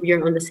PE tube,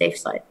 you're on the safe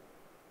side.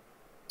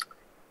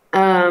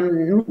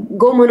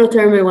 Go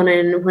monothermal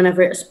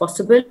whenever it's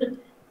possible.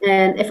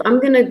 And if I'm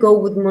going to go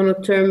with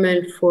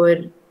monothermal for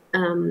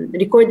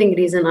recording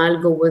reason, I'll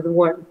go with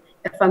warm.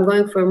 If I'm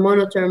going for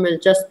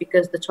monothermal just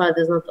because the child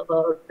is not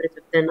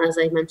operative, then as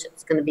I mentioned,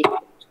 it's going to be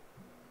cold.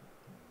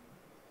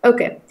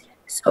 Okay,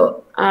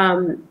 so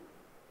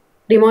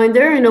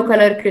reminder, no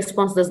caloric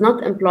response does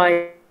not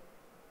imply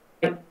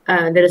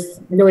there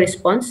is no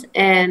response.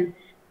 And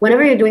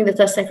whenever you're doing the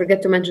test, I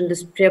forget to mention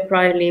this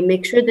priorly,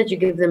 make sure that you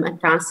give them a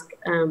task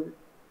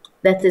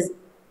that is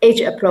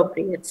age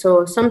appropriate.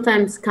 So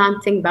sometimes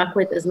counting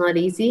backward is not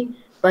easy,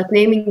 but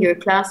naming your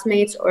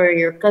classmates or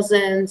your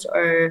cousins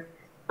or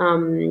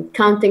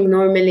counting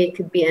normally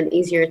could be an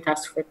easier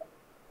task for them.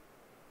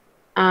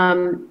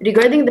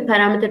 Regarding the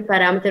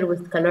parameter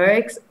with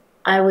calorics,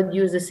 I would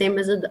use the same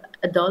as an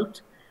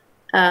adult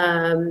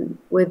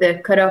with a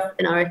cutoff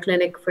in our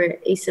clinic for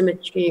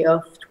asymmetry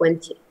of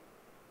 20.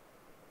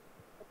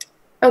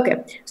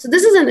 Okay, so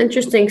this is an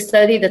interesting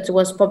study that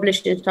was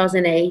published in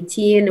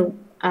 2018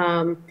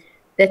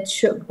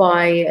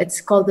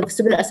 it's called the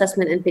Vestibular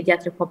Assessment in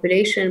Pediatric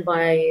Population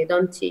by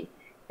Dante.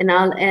 And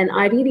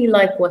I really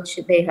like what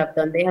they have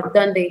done.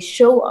 They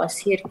show us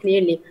here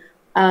clearly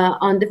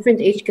on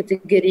different age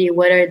category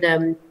what are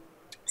the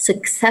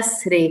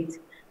success rate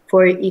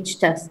for each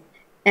test.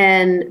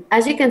 And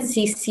as you can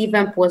see,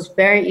 CVAMP was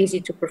very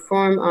easy to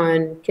perform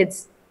on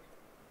kids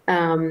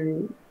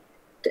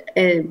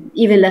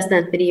even less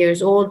than 3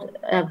 years old,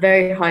 a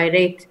very high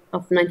rate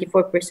of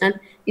 94%.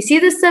 You see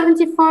the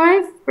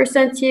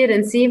 75% here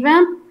in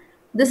CVAMP?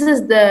 This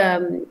is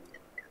the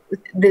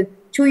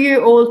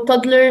 2-year-old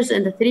toddlers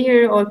and the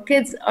 3-year-old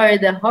kids are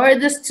the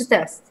hardest to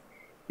test.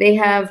 They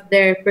have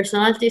their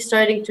personality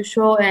starting to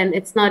show, and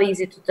it's not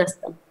easy to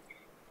test them.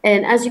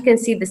 And as you can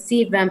see, the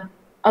CVAMP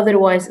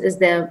otherwise is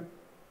the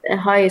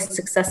highest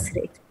success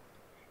rate.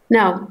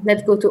 Now,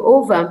 let's go to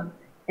OVAMP.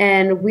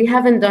 And we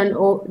haven't done,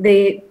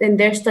 in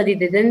their study,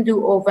 they didn't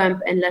do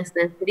OVAMP in less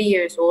than 3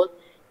 years old.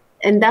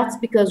 And that's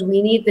because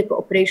we need the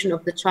cooperation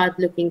of the child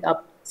looking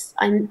up.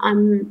 I'm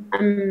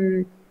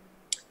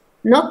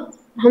not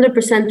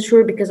 100%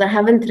 sure because I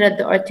haven't read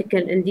the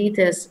article in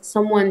details.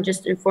 Someone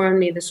just informed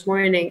me this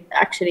morning,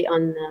 actually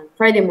on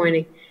Friday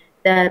morning,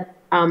 that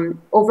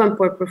OVAMP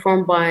were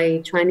performed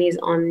by Chinese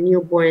on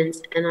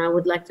newborns. And I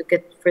would like to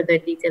get further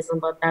details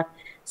about that.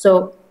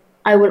 So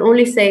I will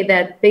only say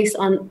that based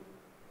on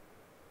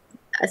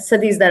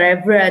studies that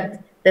I've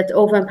read, that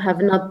OVAMP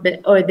have not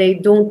been, or they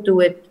don't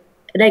do it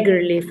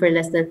regularly for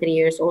less than 3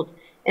 years old.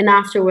 And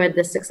afterward,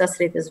 the success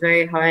rate is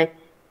very high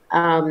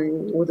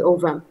with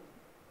OVAMP.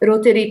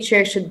 Rotary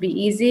chair should be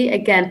easy.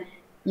 Again,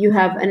 you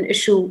have an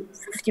issue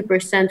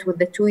 50% with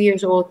the 2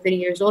 years old, 3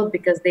 years old,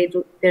 because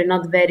they're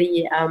not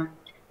very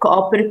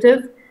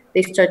cooperative.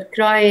 They start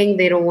crying,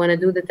 they don't want to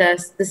do the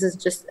test. This is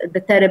just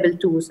the terrible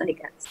twos, I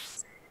guess.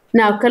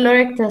 Now,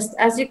 caloric test,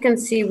 as you can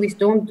see, we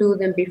don't do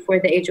them before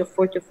the age of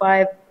 4 to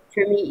 5.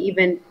 For me,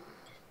 even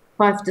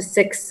 5 to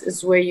 6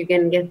 is where you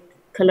can get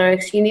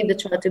calorics. You need the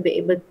child to be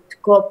able to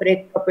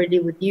cooperate properly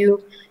with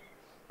you.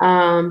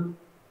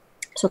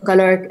 So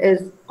caloric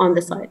is on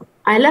the side.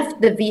 I left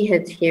the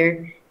VHIT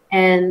here,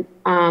 and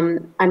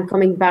I'm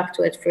coming back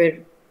to it for a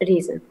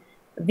reason.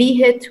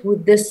 VHIT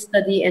with this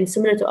study and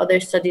similar to other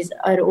studies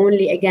are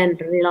only, again,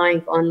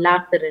 relying on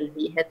lateral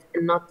VHIT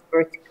and not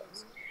vertical.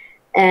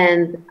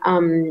 And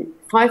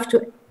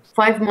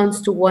 5 months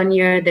to 1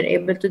 year, they're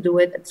able to do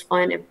it. It's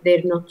fine if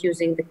they're not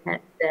using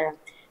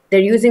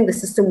they're using the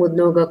system with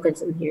no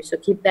goggles in here. So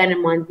keep that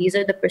in mind. These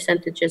are the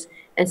percentages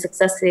and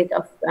success rate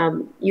of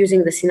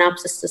using the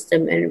synopsis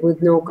system and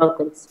with no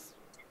goggles.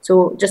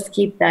 So just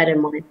keep that in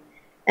mind.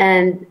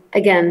 And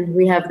again,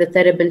 we have the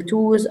terrible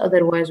twos.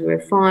 Otherwise, we're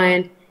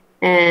fine.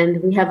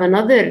 And we have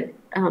another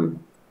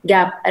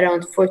gap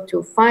around 4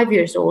 to 5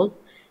 years old.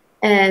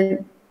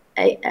 And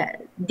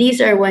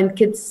these are when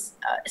kids,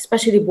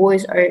 especially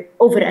boys, are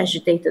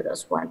over-agitated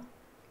as well.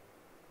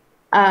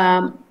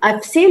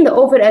 I've seen the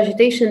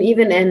over-agitation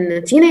even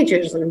in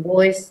teenagers and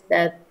boys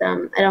that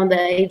around the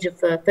age of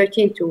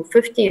 13 to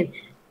 15,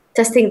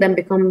 testing them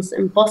becomes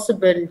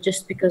impossible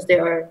just because they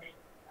are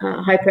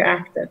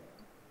hyperactive.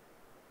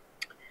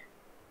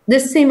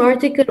 This same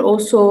article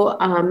also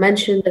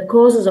mentioned the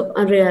causes of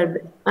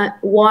unreliable,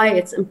 why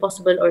it's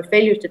impossible or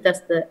failure to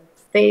test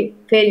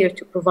failure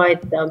to provide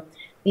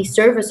these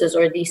services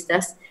or these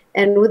tests.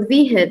 And with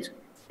VHIT,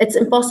 it's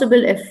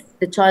impossible if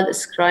the child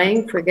is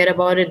crying, forget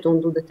about it,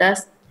 don't do the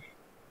test.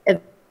 If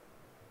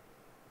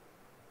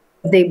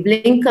they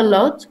blink a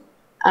lot,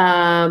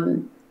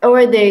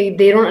 or they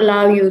don't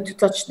allow you to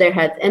touch their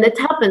head. And it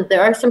happens,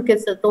 there are some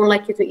kids that don't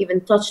like you to even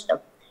touch them.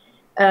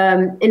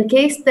 In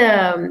case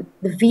the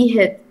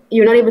VHIT,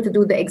 you're not able to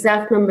do the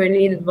exact number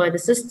needed by the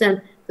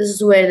system, this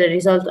is where the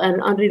results are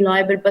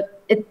unreliable,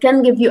 but it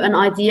can give you an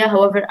idea.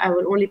 However, I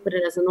will only put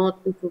it as a not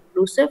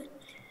inconclusive.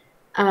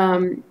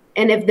 And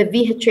if the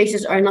VHIT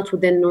traces are not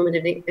within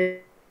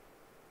normative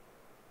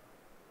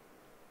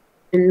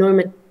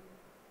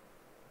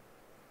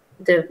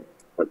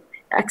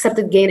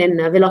accepted gain in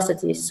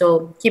velocity,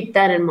 so keep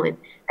that in mind.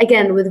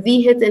 Again, with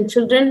VHIT in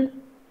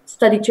children,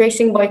 study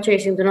tracing by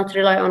tracing. Do not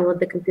rely on what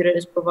the computer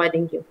is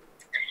providing you.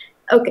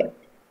 Okay,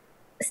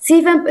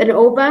 CVAMP and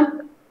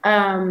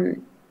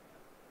OVAMP,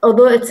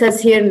 although it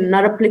says here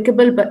not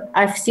applicable, but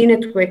I've seen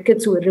it where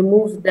kids will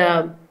remove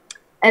the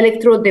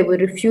electrode. They will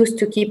refuse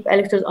to keep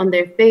electrodes on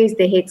their face.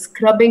 They hate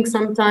scrubbing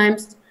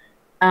sometimes.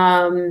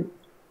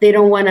 They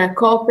don't want to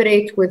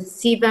cooperate with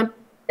CVAMP.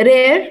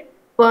 Rare,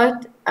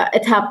 but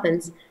it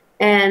happens.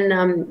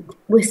 And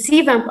with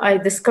CVAMP, I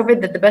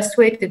discovered that the best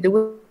way to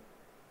do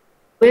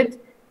it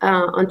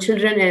on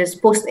children is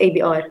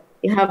post-ABR.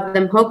 You have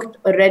them hooked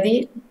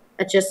already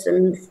at just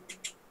a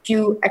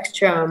few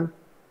extra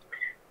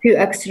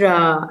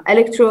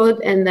electrode,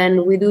 and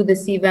then we do the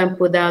CVAMP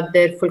without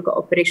their full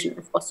cooperation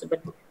if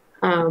possible.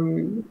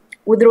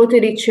 With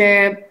rotary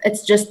chair,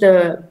 it's just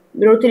the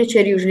rotary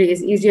chair usually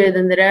is easier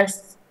than the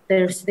rest.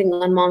 They're sitting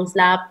on mom's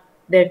lap,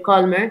 they're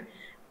calmer.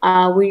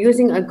 We're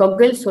using a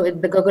goggle, so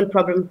the goggle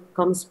problem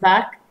comes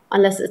back.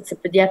 unless it's a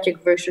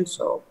pediatric version,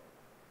 so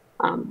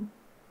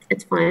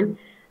it's fine.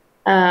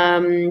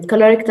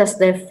 Caloric test,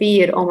 their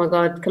fear, oh my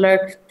God,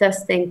 caloric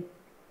testing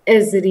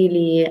is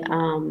really,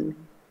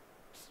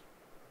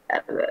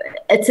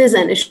 it is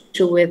an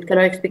issue with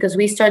calorics, because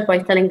we start by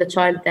telling the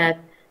child that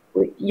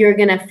you're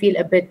gonna feel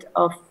a bit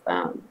of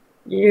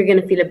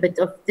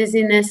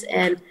dizziness,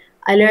 and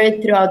I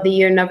learned throughout the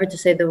year never to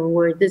say the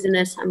word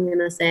dizziness. I'm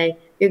gonna say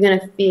you're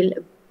gonna feel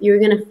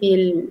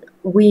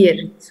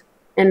weird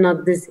and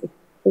not dizzy.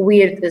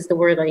 Weird is the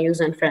word I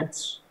use in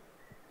French.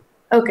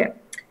 Okay.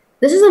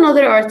 This is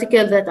another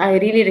article that I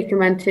really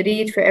recommend to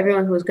read for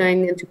everyone who's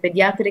going into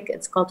pediatric.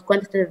 It's called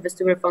Quantitative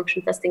Vestibular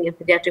Function Testing in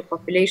Pediatric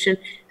Population.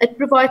 It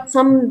provides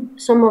some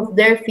of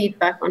their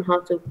feedback on how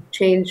to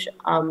change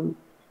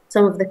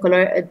some of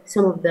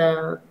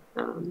the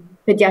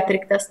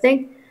pediatric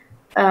testing.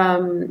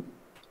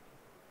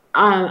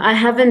 I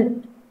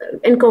haven't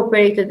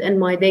incorporated in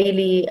my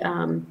daily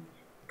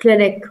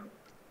clinic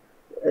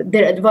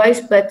their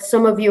advice, but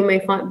some of you may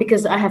find,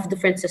 because I have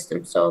different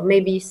systems, so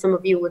maybe some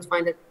of you would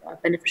find it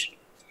beneficial.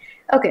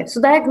 Okay,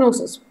 so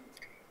diagnosis.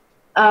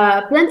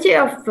 Plenty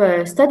of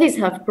studies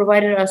have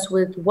provided us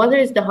with what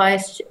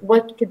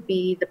could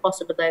be the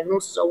possible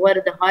diagnosis, or what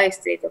are the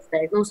highest rate of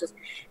diagnosis.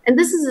 And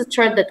this is a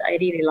chart that I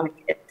really like.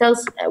 It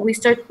tells, we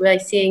start by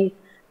saying,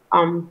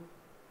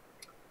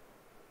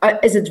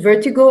 is it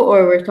vertigo,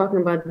 or we're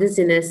talking about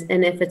dizziness,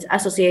 and if it's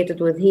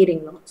associated with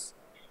hearing loss.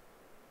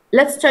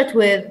 Let's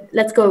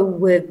go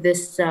with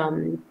this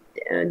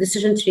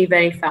decision tree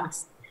very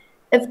fast.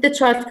 If the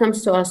child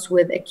comes to us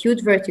with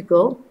acute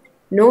vertigo,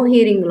 no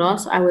hearing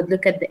loss, I would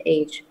look at the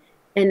age.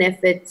 And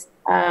if it's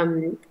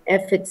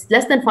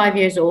less than 5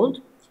 years old,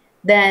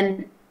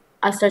 then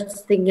I start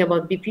thinking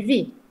about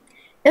BPV.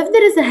 If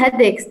there is a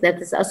headache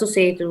that is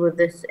associated with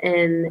this,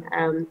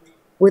 and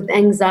with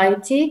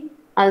anxiety,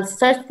 I'll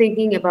start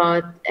thinking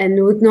about,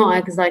 and with no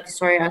anxiety,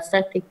 sorry, I'll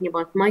start thinking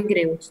about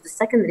migraine, which is the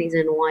second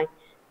reason why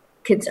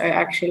kids are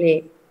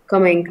actually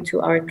coming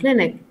to our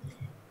clinic.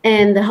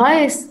 And the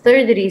highest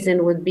third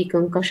reason would be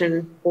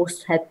concussion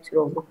post-head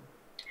trauma.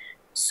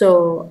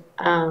 So,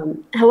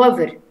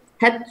 however,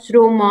 head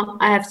trauma,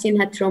 I have seen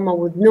head trauma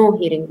with no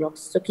hearing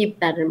loss, so keep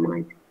that in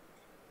mind.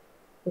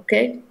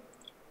 Okay?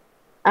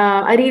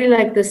 I really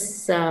like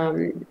this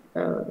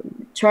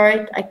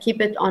chart. I keep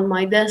it on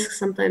my desk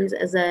sometimes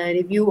as a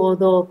review,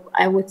 although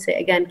I would say,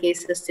 again,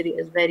 case history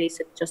is very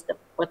suggestive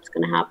of what's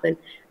going to happen.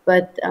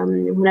 But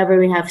whenever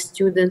we have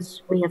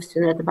students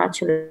at the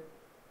bachelor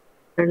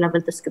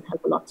level, this could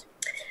help a lot.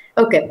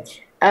 Okay.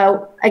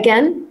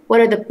 Again, what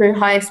are the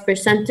highest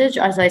percentage?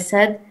 As I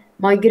said,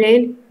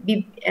 migraine,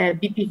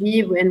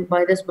 BPV, and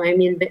by this I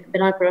mean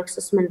benign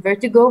paroxysmal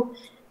vertigo.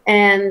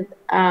 And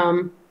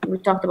we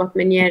talked about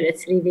Meniere,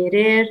 it's really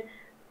rare.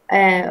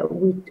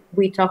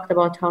 We talked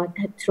about how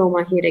head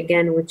trauma here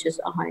again, which is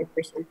a high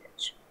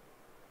percentage.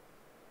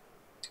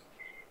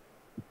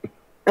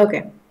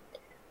 Okay.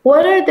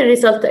 What are the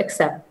results to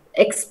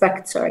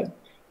expect?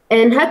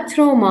 And head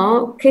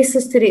trauma, case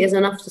history is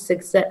enough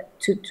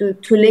to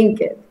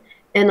link it.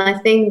 And I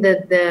think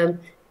that the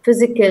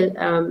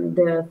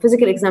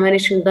physical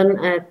examination done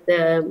at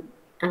the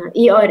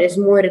ER is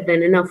more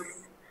than enough.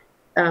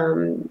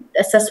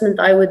 Assessment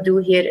I would do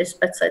here is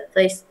bedside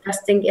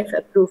testing, if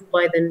approved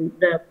by the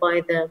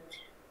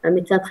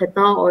médecin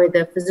traitant or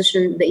the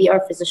physician, the ER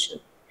physician.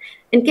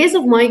 In case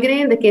of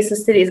migraine, the case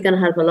history is going to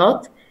help a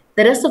lot.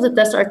 The rest of the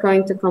tests are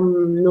going to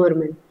come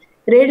normal.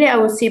 Rarely I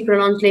will see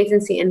prolonged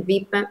latency in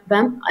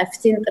VAMP. I've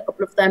seen it a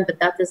couple of times, but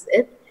that is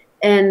it.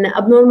 And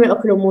abnormal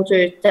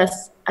oculomotor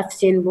tests I've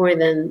seen more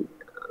than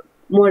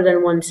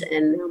once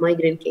in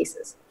migraine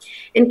cases.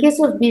 In case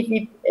of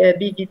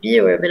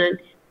BVP or benign,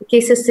 the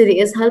case history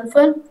is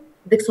helpful.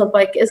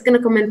 Dixolpike is going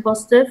to come in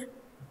positive.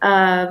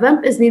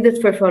 VAMP is needed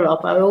for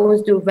follow-up. I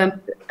always do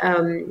VAMP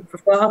for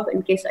follow-up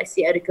in case I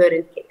see a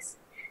recurrent case.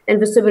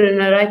 And vestibular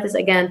neuritis,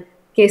 again,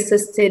 case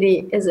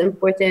history is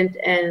important,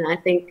 and I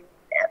think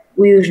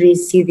we usually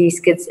see these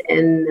kids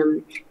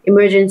in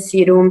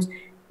emergency rooms.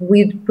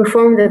 We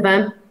perform the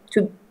VAMP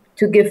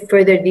to give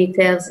further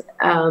details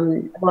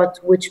about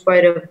which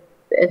part of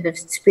the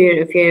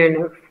superior inferior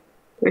nerve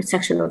or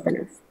section of the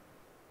nerve.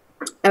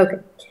 Okay.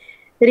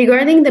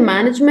 Regarding the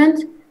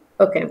management,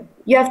 okay,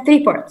 you have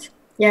 3 parts.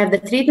 You have the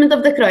treatment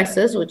of the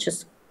crisis, which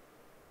is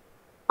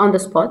on the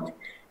spot.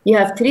 You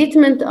have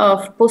treatment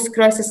of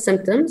post-crisis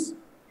symptoms,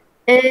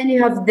 and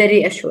you have the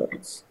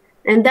reassurance.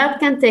 And that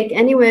can take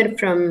anywhere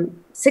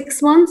from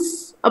 6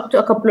 months up to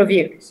a couple of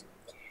years.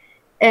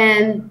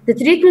 And the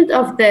treatment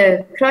of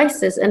the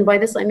crisis, and by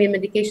this I mean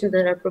medications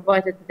that are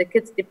provided to the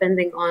kids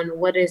depending on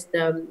what is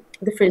the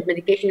different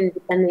medication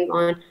depending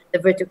on the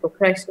vertigo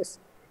crisis.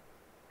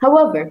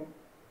 However,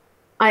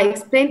 I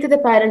explained to the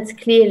parents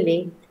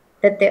clearly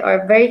that there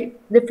are very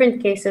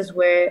different cases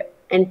where,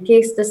 in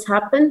case this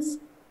happens,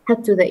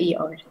 head to the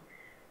ER.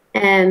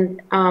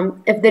 And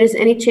if there is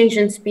any change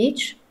in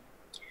speech,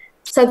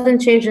 sudden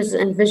changes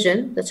in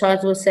vision, the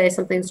child will say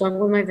something's wrong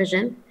with my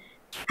vision,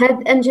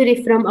 head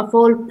injury from a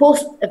fall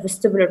post a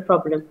vestibular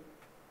problem.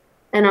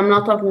 And I'm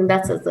not talking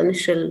that's the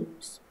initial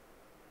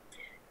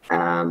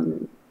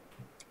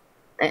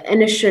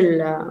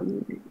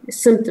initial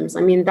symptoms.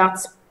 I mean,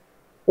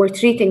 we're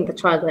treating the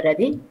child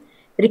already.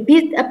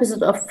 Repeat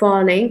episodes of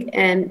falling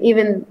and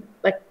even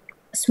like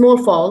small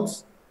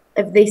falls,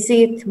 if they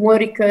see it more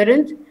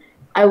recurrent,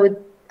 I would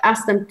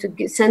ask them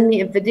to send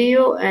me a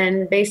video,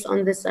 and based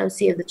on this, I'll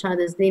see if the child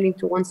is leaning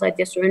to one side,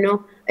 yes or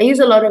no. I use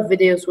a lot of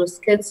videos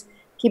with kids.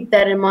 Keep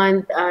that in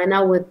mind.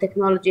 Now with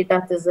technology,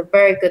 that is a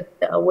very good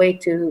way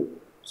to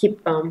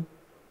keep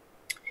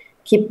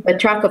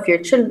track of your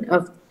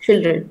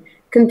children.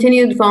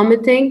 Continued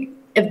vomiting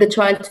if the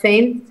child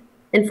faints,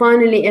 and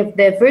finally, if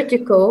the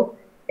vertigo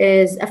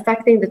is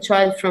affecting the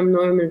child from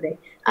normal day.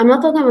 I'm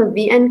not talking about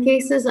VN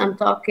cases. I'm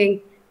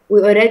talking,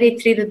 we already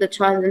treated the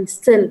child and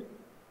still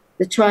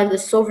the child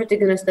is so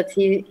vertiginous that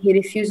he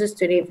refuses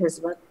to leave his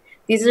bed.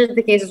 These are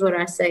the cases where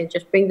I say,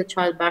 just bring the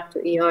child back to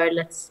ER.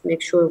 Let's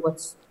make sure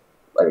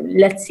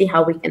let's see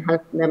how we can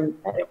help them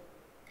better.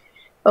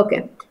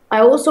 Okay. I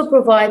also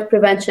provide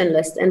prevention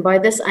lists, and by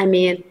this I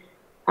mean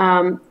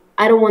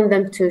I don't want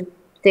them to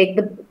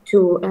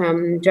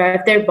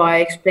drive their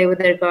bikes, play with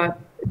their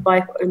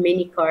bike or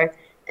mini car,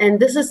 and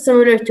this is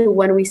similar to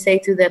when we say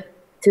to the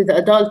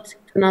adult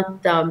to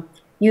not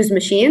use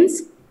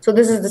machines. So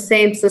this is the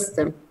same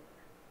system.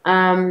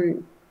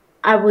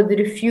 I would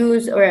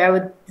refuse, or I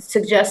would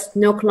suggest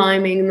no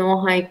climbing, no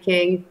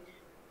hiking.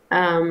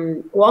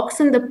 Walks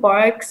in the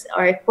parks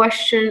are a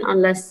question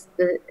unless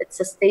it's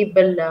a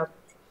stable.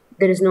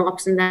 There is no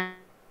ups and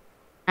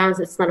downs.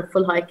 It's not a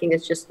full hiking.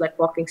 It's just like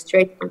walking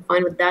straight. I'm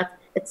fine with that.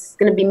 It's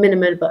going to be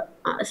minimal, but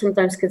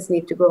sometimes kids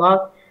need to go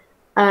out.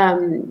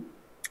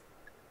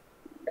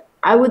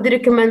 I would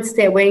recommend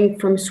stay away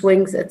from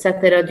swings,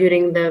 etc.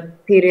 during the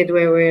period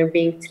where we're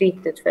being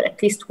treated for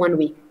at least 1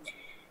 week.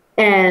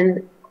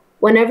 And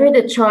whenever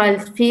the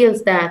child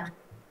feels that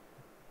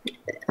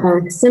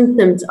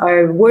symptoms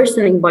are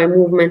worsening by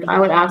movement, I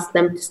would ask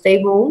them to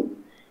stay home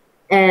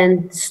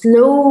and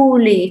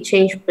slowly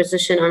change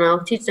position, and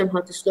I'll teach them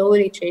how to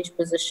slowly change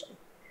position.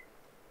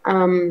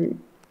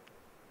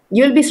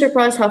 You'll be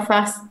surprised how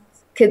fast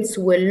kids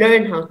will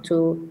learn how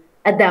to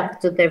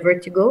adapt to their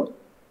vertigo,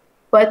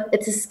 but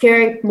it's a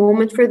scary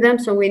moment for them,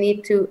 so we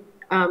need to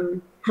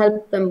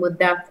help them with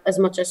that as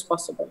much as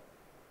possible.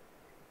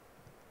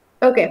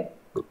 Okay,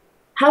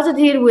 how to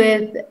deal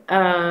with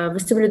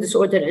vestibular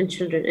disorder in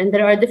children, and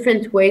there are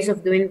different ways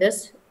of doing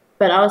this,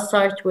 but I'll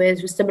start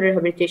with vestibular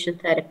rehabilitation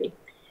therapy.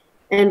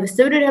 And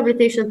vestibular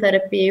rehabilitation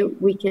therapy,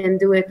 we can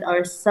do it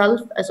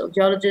ourselves as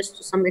audiologists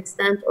to some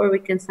extent, or we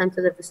can send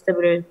to the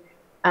vestibular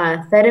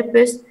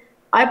therapist.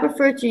 I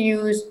prefer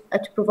to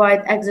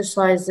provide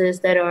exercises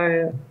that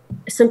are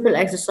simple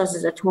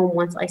exercises at home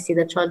once I see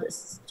the child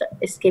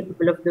is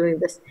capable of doing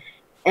this.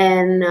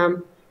 And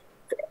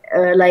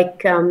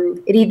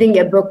reading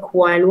a book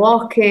while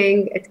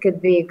walking, it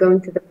could be going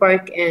to the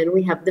park, and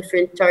we have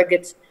different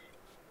targets.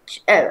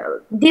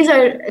 These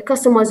are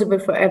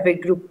customizable for every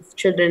group of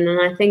children, and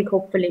I think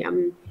hopefully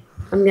I'm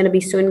going to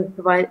be soon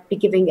be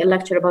giving a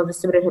lecture about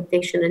vestibular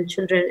rehabilitation in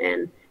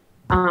children,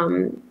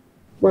 and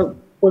we'll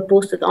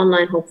post it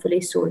online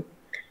hopefully soon.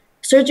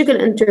 Surgical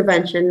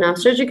intervention. Now,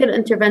 surgical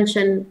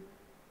intervention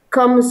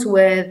comes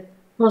with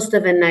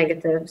positive and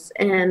negatives,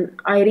 and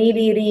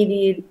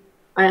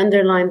I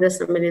underline this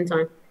a million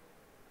times.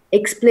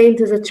 Explain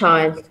to the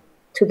child,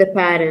 to the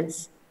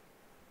parents,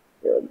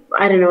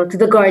 to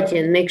the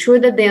guardian. Make sure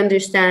that they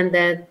understand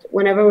that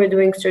whenever we're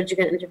doing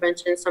surgical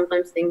intervention,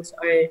 sometimes things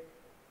are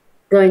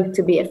going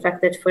to be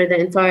affected for the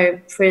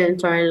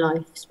entire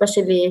life,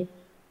 especially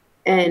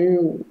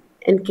in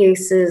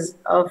cases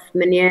of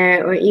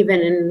Meniere, or even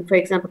in, for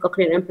example,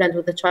 cochlear implant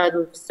with a child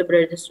with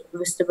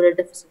vestibular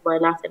deficit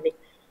bilaterally.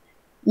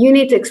 You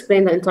need to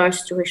explain the entire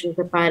situation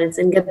to the parents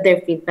and get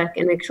their feedback,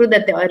 and make sure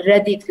that they are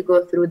ready to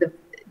go through the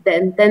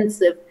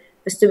intensive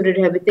vestibular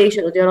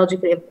rehabilitation,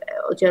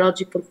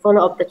 audiological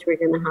follow-up that we're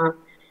going to have.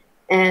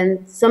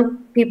 And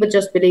some people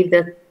just believe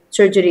that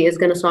surgery is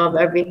going to solve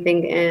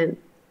everything, and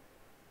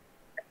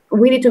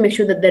we need to make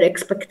sure that their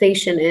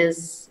expectation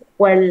is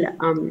well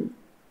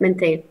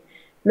maintained.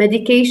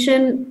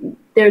 Medication,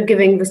 they're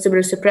giving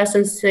vestibular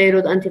suppressants,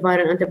 steroid,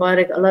 antiviral,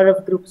 antibiotic. A lot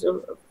of groups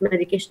of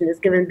medication is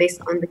given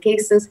based on the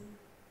cases.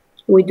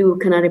 We do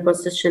canal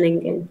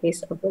repositioning in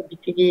case of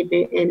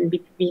BPV and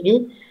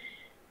BPPV.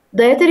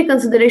 Dietary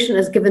consideration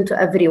is given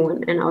to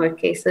everyone in our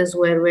cases,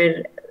 where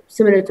we're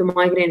similar to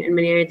migraine and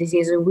Meniere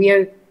disease. We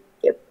are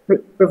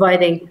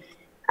providing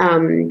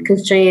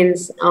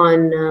constraints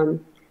on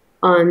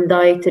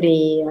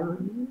dietary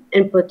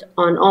input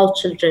on all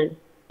children,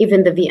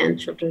 even the VN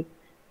children.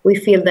 We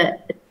feel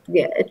that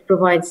it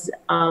provides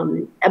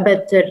a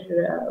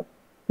better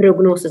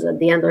prognosis at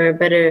the end, or a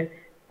better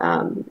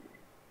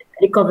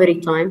recovery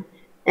time.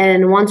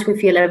 And once we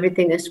feel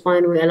everything is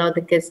fine, we allow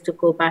the kids to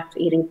go back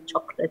to eating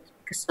chocolate,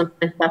 because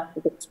sometimes that's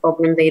the biggest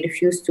problem. They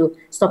refuse to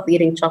stop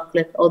eating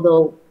chocolate,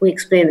 although we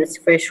explain it's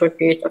for a short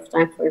period of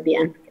time for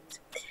VN kids.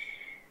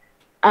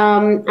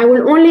 I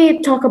will only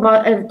talk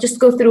about, just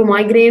go through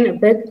migraine a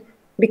bit.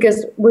 because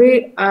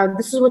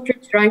this is what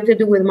we're trying to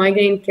do with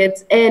migraine kids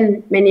and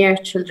many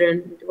children.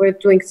 We're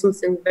doing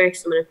something very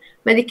similar.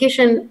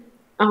 Medication,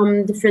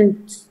 different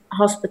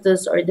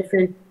hospitals or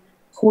different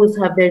schools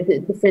have their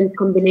different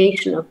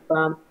combination of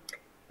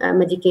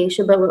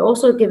medication, but we're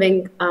also giving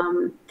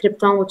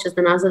triptan, which is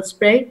the nasal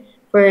spray,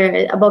 for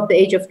above the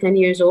age of 10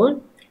 years old.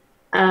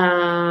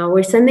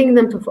 We're sending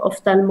them to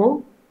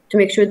ophthalmo to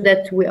make sure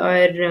that we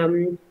are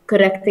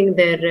correcting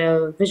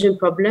their vision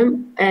problem,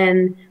 and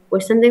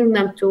we're sending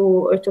them to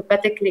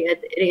orthopedic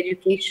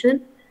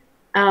re-education.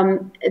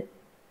 I'm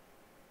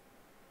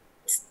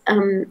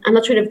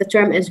not sure if the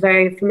term is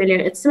very familiar.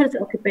 It's similar to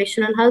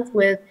occupational health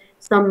with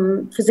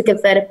some physical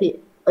therapy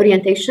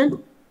orientation.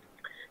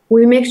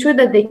 We make sure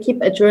that they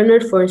keep a journal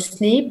for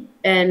sleep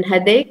and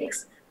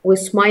headaches with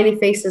smiley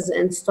faces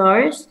and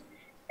stars.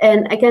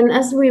 And again,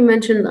 as we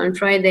mentioned on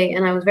Friday,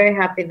 and I was very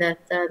happy that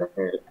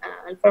Dr.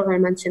 Al-Farghar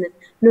mentioned it,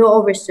 no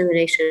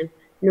overstimulation,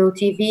 no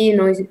TV,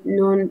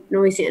 no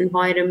noisy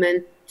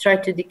environment. Try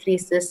to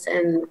decrease this,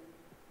 and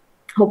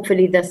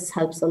hopefully this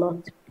helps a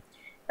lot.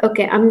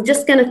 Okay, I'm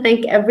just going to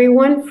thank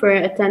everyone for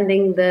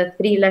attending the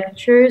 3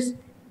 lectures.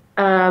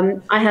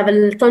 I have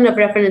a ton of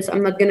references.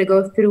 I'm not going to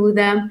go through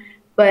them,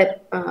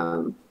 but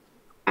I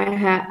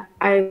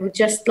would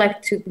just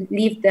like to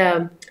leave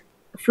the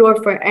floor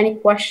for any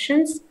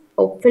questions,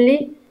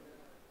 hopefully.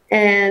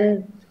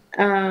 And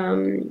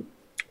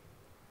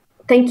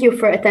thank you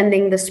for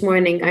attending this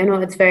morning. I know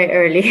it's very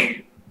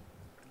early.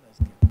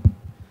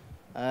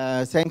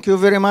 Thank you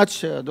very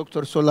much,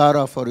 Dr.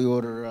 Solara, for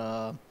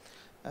your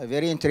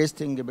very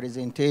interesting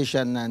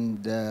presentation,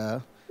 and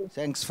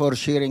thanks for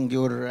sharing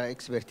your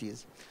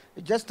expertise.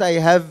 Just I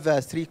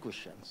have 3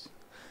 questions.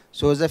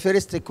 So the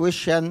first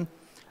question,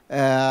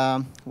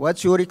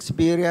 what's your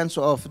experience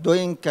of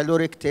doing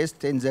caloric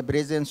test in the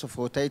presence of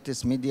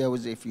otitis media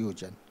with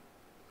effusion?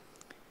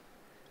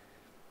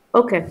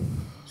 Okay,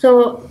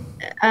 so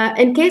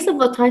in case of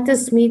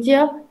otitis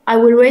media, I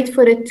will wait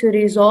for it to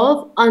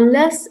resolve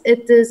unless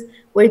it is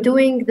we're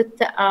doing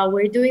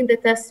the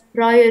test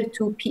prior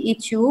to PE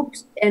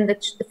tubes, and the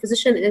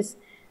physician is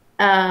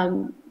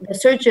the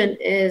surgeon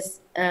is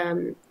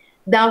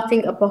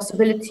doubting a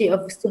possibility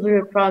of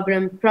vestibular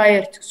problem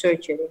prior to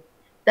surgery.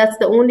 That's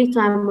the only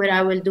time where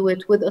I will do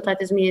it with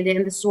otitis media,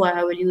 and this is why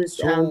I will use.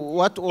 So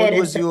what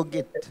always you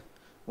get?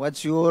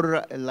 What's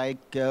your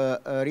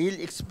real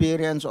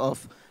experience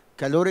of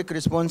caloric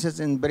responses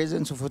in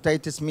presence of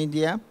otitis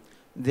media?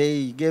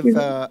 They give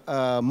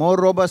a more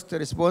robust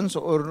response,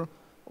 or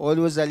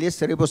always a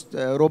less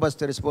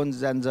robust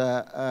response than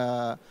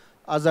the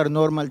other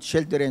normal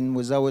children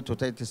without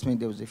otitis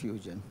media with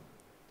effusion?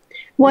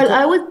 Well,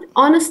 I would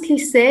honestly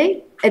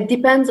say it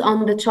depends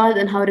on the child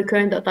and how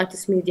recurrent the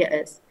otitis media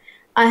is.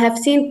 I have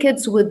seen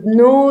kids with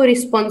no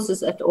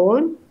responses at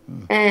all,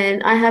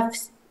 and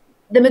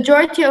the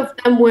majority of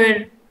them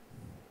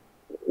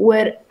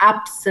were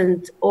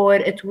absent, or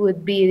it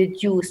would be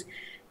reduced.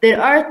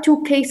 There are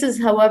 2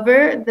 cases,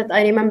 however, that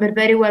I remember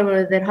very well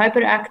where they're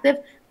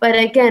hyperactive. But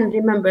again,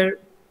 remember,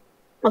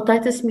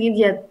 otitis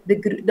media,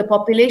 the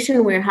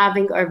population we're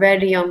having are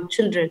very young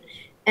children,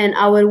 and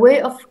our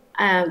way of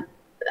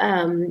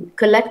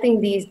collecting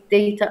these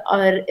data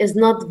is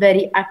not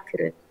very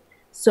accurate.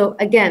 So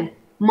again,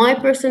 my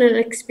personal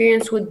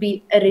experience would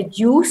be a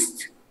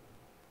reduced,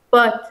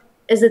 but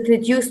is it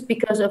reduced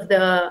because of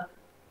the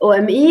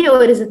OME,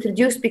 or is it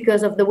reduced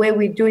because of the way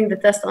we're doing the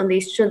test on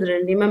these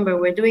children? Remember,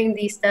 we're doing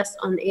these tests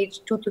on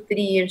age 2 to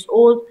 3 years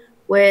old,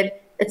 where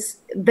it's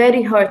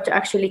very hard to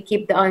actually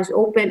keep the eyes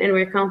open, and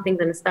we're counting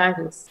the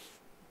nystagmus.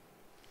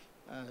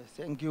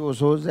 Thank you.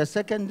 So the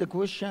second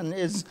question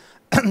is,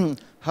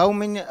 how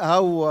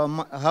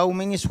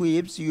many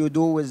sweeps you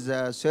do with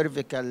the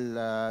cervical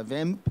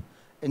vamp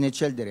in the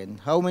children?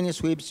 How many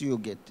sweeps you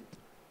get?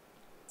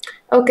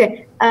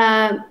 Okay.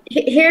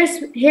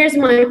 Here's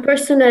my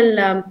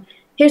personal.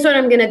 Here's what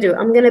I'm gonna do.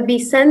 I'm gonna be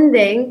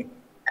sending.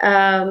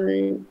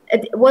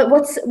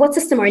 What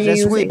system are you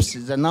using? The sweeps,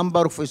 the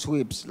number of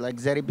sweeps, like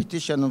the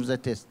repetition of the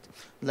test,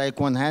 like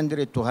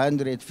 100,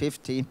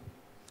 250.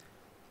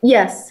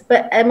 Yes,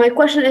 but my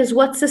question is,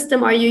 what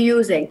system are you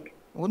using?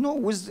 Oh, no,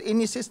 with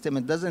any system,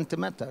 it doesn't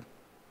matter.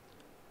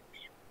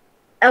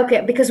 Okay,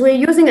 because we're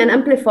using an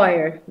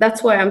amplifier.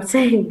 That's why I'm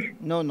saying.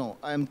 No,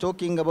 I'm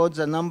talking about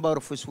the number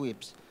of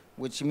sweeps,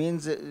 which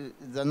means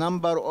the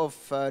number of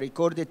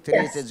recorded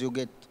traces you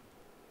get.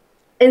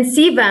 In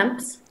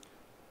CVAMPs?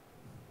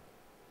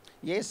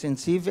 Yes, in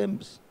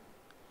CVAMPs.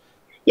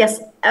 Yes,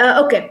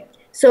 okay.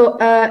 So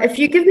if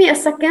you give me a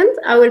second,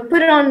 I will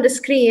put it on the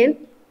screen.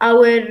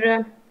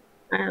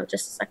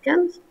 Just a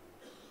second.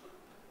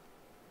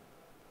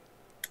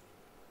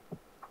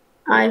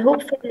 I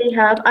hopefully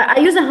have, I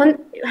use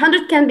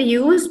 100 can be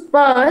used,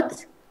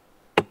 but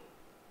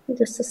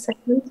just a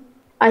second.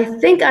 I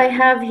think I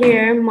have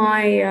here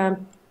my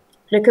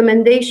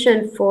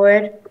recommendation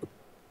for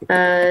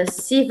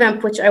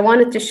CVAMP, which I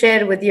wanted to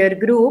share with your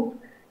group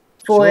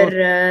for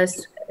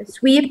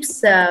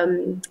sweeps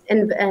in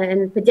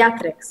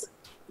pediatrics.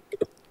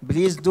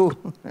 Please do.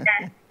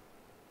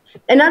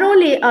 And not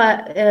only,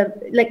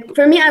 like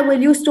for me, I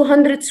will use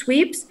 200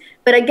 sweeps,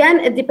 but again,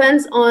 it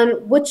depends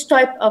on which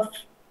type of,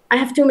 I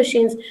have two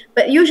machines,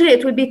 but usually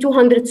it will be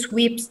 200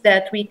 sweeps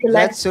that we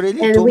collect. That's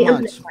really and too we much.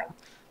 amplify.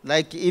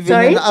 Like even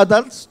Sorry? in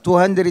adults,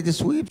 200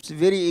 sweeps,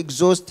 very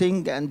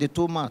exhausting and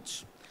too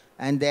much.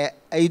 And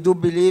I do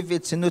believe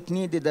it's not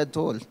needed at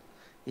all.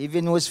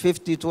 Even with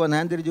 50 to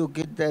 100, you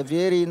get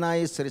very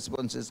nice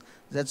responses.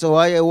 That's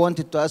why I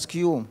wanted to ask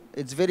you.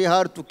 It's very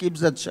hard to keep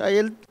the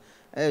child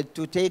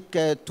to take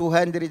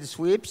 200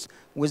 sweeps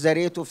with a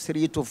rate of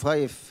 3 to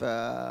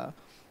 5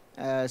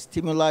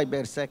 stimuli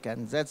per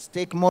second. That's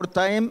take more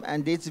time,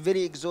 and it's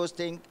very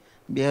exhausting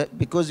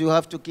because you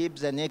have to keep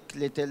the neck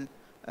little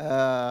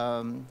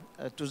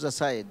to the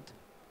side.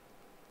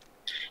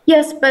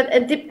 Yes, but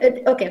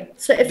okay.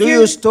 So if do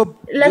you stop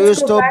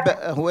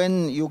back.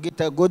 when you get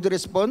a good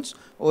response,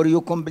 or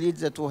you complete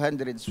the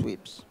 200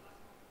 sweeps?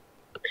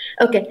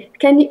 Okay,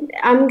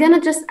 I'm gonna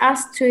just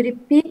ask to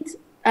repeat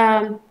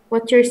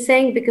what you're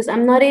saying because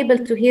I'm not able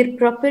to hear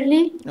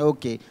properly.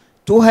 Okay,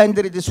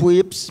 200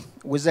 sweeps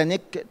with the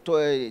neck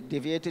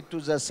deviated to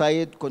the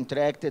side,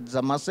 contracted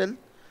the muscle.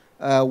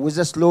 With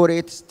a slow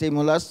rate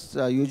stimulus,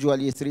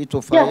 usually 3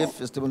 to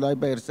 5 stimuli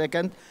per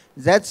second.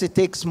 That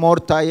takes more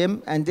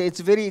time, and it's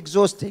very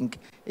exhausting,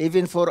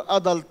 even for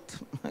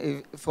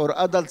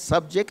adult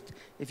subject.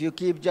 If you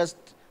keep just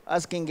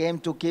asking him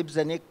to keep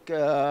the neck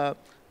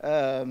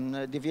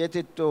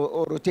deviated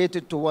or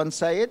rotated to one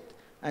side,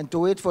 and to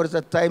wait for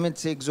that time,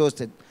 it's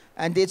exhausted.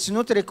 And it's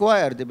not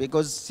required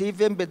because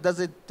CVIMP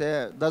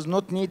does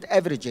not need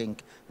averaging.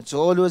 It's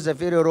always a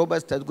very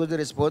robust and good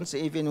response,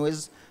 even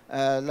with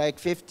like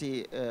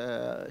 50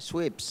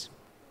 sweeps.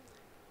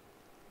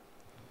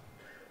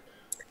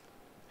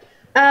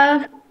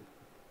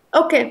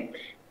 Okay.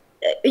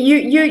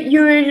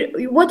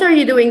 What are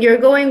you doing? You're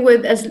going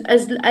with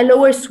as a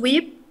lower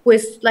sweep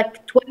with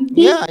like 20?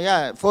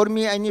 Yeah. For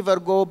me, I never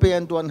go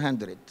beyond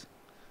 100.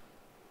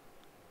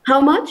 How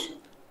much?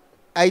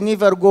 I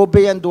never go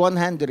beyond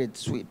 100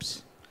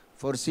 sweeps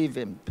for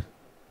CVIMP.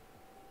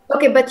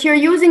 Okay, but you're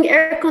using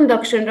air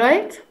conduction,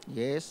 right?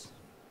 Yes.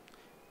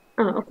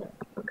 Oh,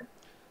 okay.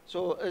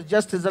 So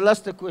just the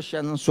last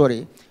question,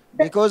 sorry,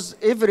 because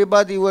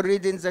everybody will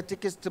read in the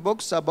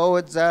textbooks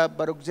about the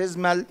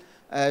paroxysmal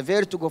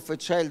vertigo of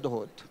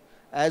childhood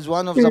as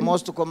one of the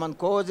most common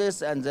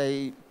causes, and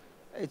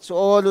it's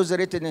always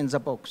written in the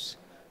books.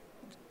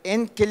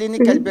 In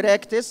clinical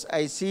practice,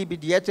 I see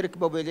pediatric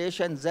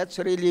population, that's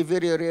really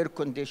very rare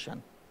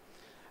condition.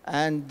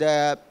 And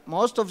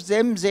most of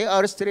them, they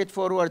are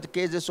straightforward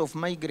cases of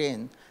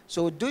migraine.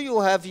 So do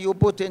you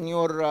put in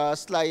your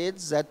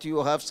slides that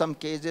you have some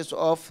cases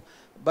of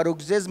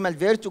paroxysmal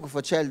vertigo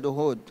for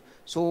childhood?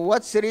 So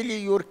what's really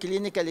your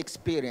clinical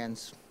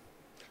experience?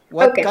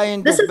 What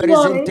kind of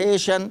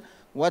presentation?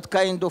 What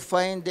kind of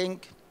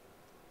finding?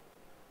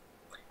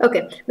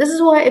 Okay, this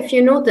is why, if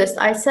you noticed,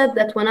 I said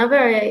that whenever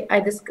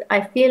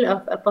I feel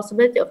of a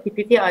possibility of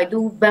PPV, I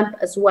do VAMP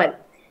as well.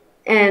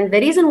 And the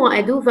reason why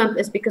I do VAMP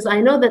is because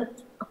I know that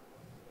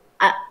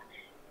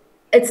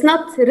it's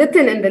not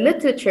written in the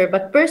literature,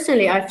 but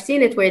personally, I've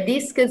seen it where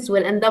these kids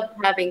will end up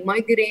having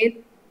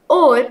migraine,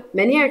 or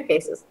Meniere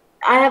cases.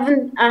 I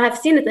have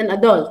seen it in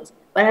adults,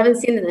 but I haven't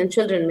seen it in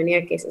children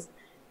Meniere cases.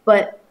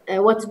 But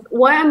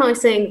why am I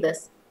saying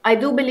this? I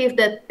do believe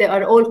that they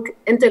are all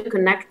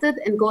interconnected,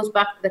 and goes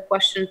back to the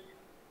question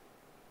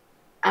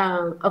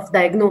of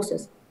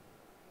diagnosis.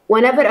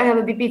 Whenever I have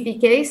a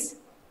BPV case,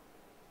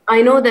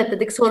 I know that the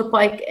Dixol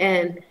pike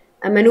and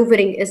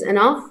maneuvering is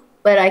enough,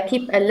 but I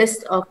keep a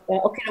list of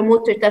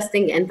oculomotor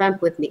testing and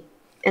VAMP with me,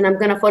 and I'm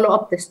gonna follow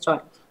up this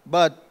chart.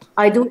 But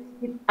I do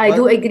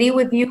agree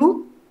with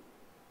you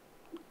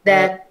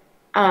that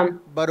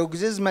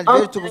paroxysmal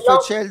vertigo for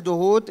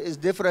childhood is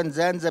different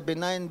than the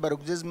benign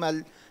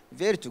paroxysmal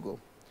vertigo.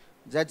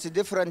 That's a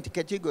different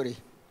category.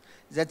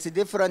 That's a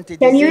different disease.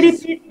 Can you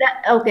repeat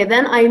that? Okay,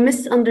 then I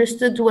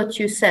misunderstood what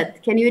you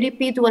said. Can you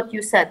repeat what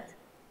you said?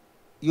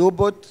 You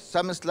put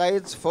some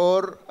slides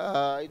for,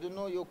 I don't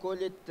know, you call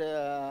it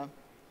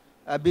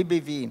a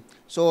BBV.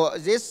 So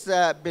this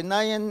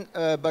benign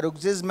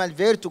paroxysmal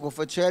vertigo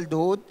for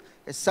childhood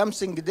is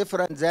something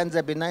different than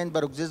the benign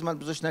paroxysmal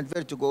positional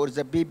vertigo, or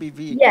the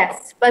BBV.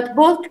 Yes, but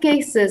both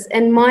cases,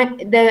 and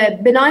the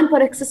benign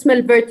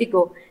paroxysmal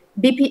vertigo,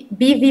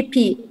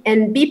 BVP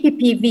and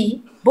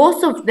BPPV,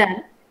 both of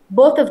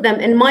them,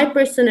 in my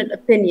personal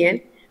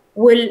opinion,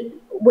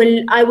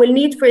 I will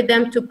need for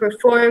them to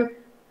perform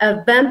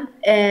a VAMP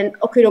and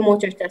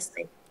oculomotor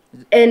testing.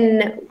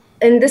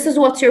 And this is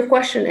what your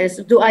question is.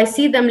 Do I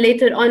see them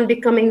later on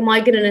becoming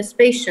migrainous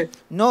patients?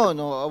 No.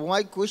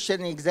 My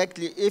question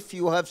exactly, if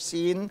you have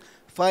seen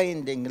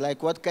finding,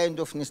 like what kind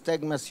of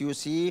nystagmus you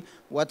see,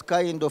 what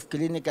kind of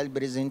clinical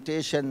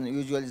presentation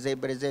usually they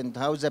present,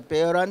 how the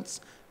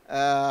parents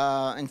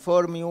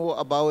inform you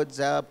about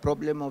the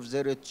problem of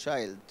their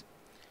child.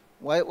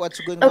 What's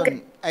going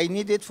on? I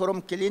need it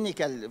from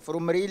clinical,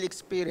 from real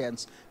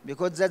experience,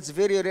 because that's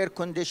very rare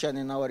condition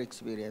in our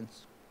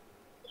experience.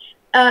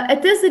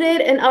 It is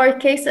rare in our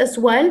case as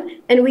well,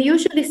 and we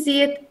usually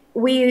see it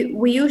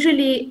we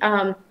usually,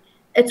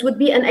 it would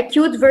be an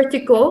acute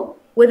vertigo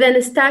with an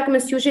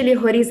nystagmus, usually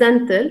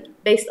horizontal,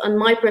 based on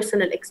my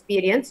personal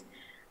experience.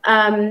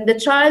 The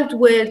child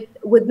would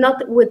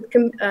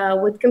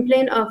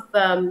complain of,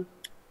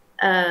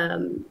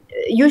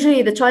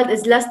 usually the child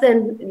is less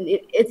than,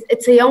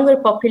 it's a younger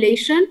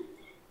population.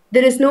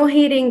 There is no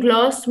hearing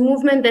loss,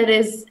 movement that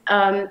is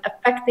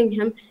affecting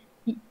him.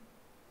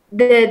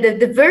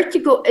 The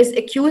vertigo is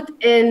acute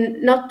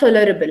and not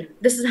tolerable.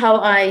 This is how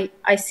I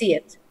see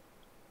it.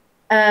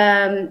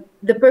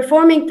 The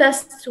performing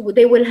tests,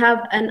 they will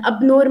have an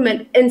abnormal,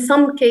 in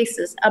some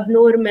cases,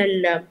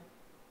 abnormal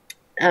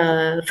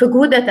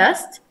Fukuda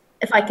test,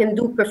 if I can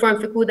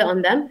perform Fukuda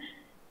on them.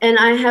 And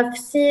I have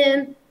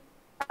seen,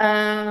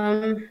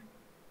 I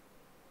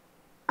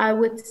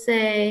would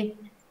say,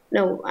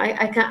 no,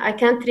 I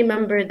can't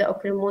remember the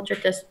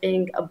oculomotor test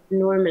being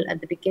abnormal at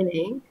the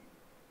beginning.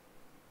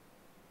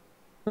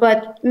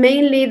 But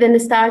mainly the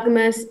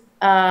nystagmus.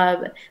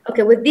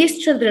 Okay, with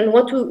these children,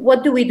 what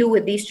do we do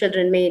with these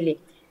children mainly?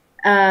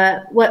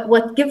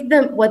 What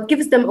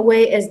gives them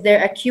away is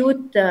their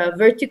acute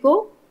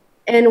vertigo,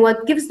 and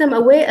what gives them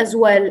away as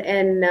well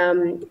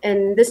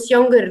in this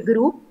younger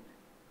group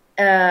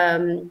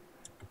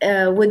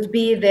would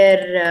be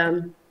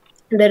their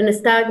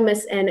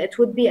nystagmus, and it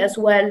would be as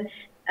well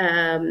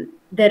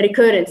their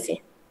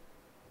recurrency.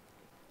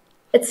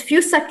 It's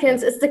few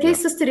seconds. It's the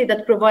case history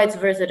that provides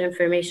further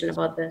information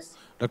about this.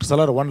 Dr.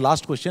 Solara, one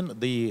last question.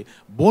 The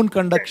bone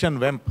conduction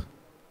VEMP.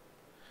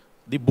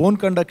 The bone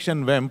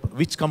conduction VEMP,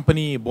 which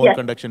company bone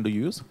conduction do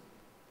you use?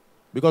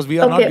 Because we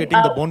are not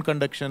getting the bone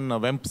conduction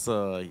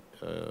VEMPs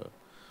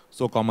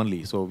so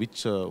commonly. So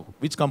which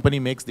company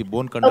makes the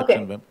bone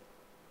conduction VEMP?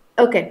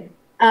 Okay.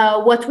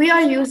 What we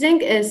are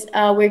using is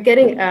we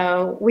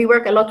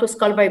work a lot with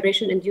skull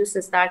vibration induced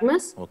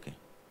nystagmus. Okay.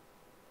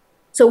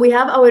 So we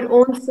have our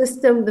own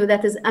system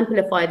that is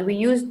amplified.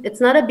 It's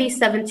not a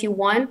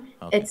B71,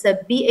 it's a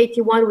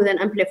B81 with an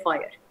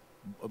amplifier.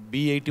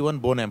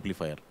 B81 bone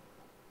amplifier.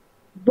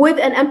 With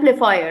an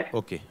amplifier.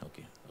 Okay.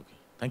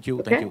 Thank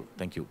you.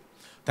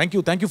 Thank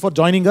you for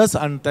joining us,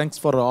 and thanks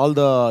for all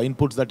the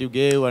inputs that you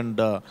gave and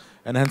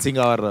enhancing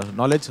our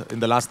knowledge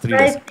in the last 3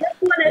 days. I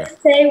just want to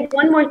say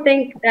one more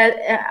thing that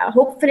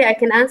hopefully I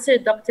can answer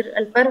Dr.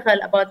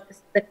 Al-Farghal about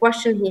the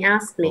question he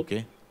asked me.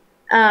 Okay.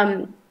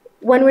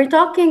 When we're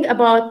talking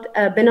about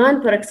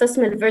benign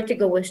paroxysmal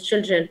vertigo with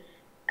children,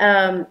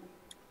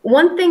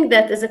 one thing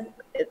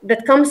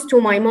that comes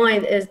to my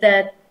mind is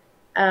that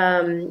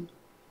can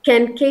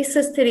case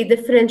history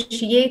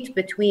differentiate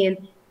between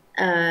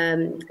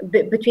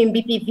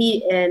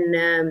BPV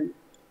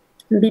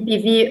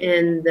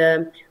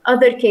and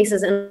other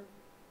cases? And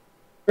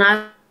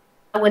I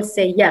would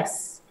say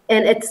yes.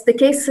 And it's the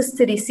case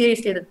history,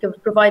 seriously, that will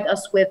provide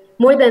us with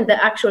more than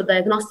the actual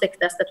diagnostic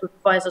test that will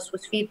provide us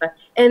with feedback,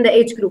 and the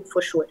age group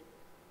for sure.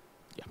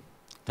 Yeah.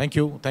 Thank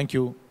you.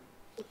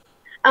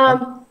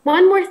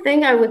 One more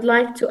thing I would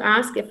like to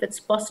ask, if it's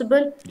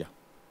possible. Yeah.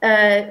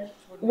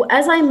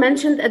 As I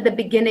mentioned at the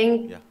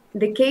beginning,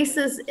 the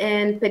cases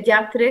in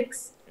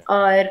pediatrics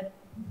are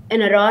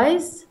in a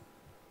rise,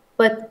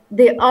 but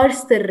they are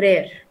still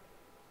rare.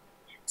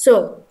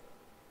 So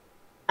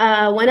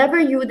whenever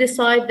you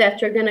decide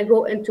that you're going to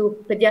go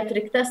into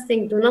pediatric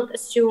testing, do not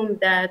assume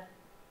that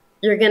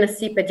you're going to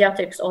see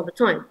pediatrics all the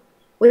time,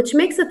 which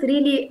makes it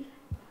really,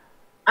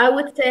 I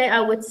would say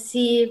I would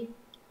see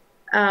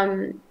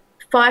 5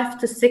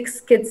 to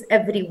 6 kids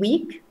every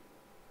week.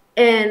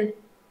 And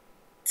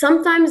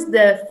sometimes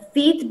the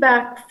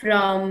feedback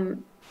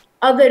from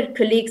other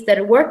colleagues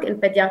that work in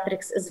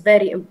pediatrics is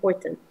very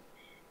important.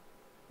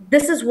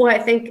 This is why I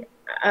think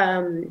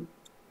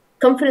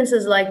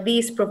conferences like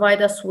these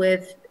provide us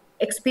with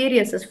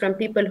experiences from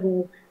people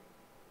who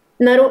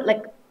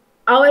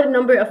our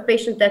number of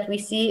patients that we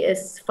see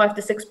is 5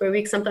 to 6 per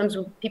week. Sometimes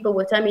people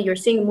will tell me you're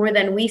seeing more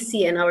than we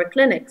see in our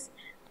clinics.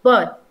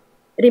 But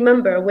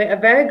remember, we're a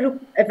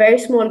very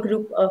small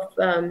group of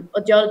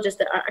audiologists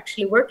that are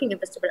actually working in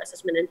vestibular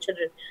assessment in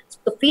children.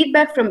 So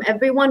feedback from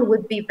everyone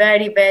would be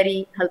very,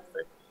 very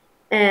helpful.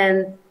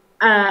 And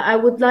I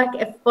would like,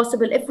 if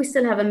possible, if we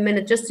still have a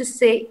minute, just to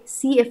see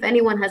if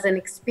anyone has an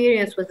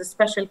experience with a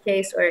special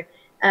case or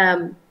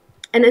an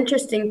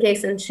interesting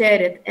case and share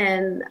it.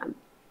 And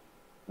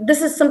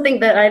this is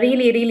something that I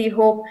really, really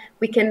hope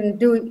we can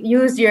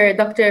use your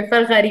Dr.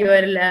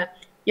 Farghal,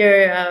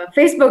 your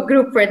Facebook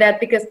group for that,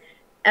 because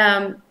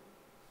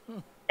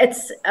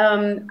it's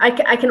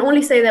I can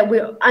only say that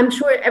I'm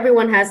sure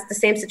everyone has the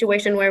same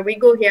situation where we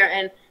go here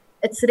and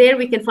it's rare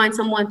we can find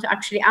someone to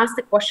actually ask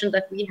the question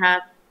that we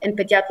have in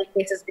pediatric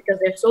cases, because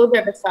they're so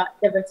versatile,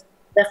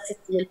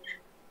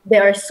 they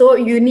are so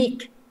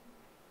unique.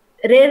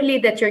 Rarely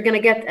that you're going to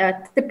get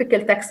a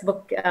typical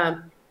textbook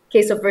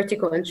case of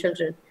vertigo in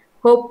children.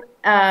 Hope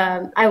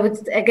I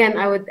would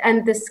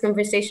end this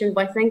conversation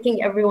by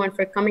thanking everyone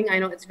for coming. I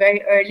know it's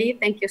very early.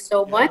 Thank you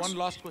so much. One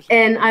last question.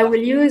 And I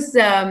will use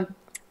the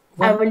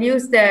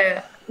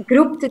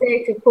group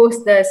today to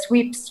post the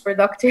sweeps for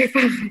Dr.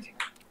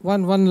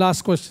 One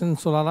last question,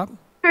 Solara.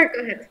 Sure,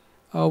 go ahead.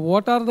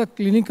 what are the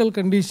clinical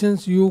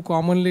conditions you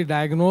commonly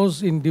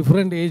diagnose in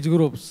different age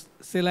groups,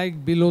 say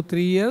like below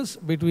 3 years,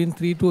 between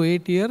 3 to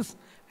 8 years,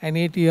 and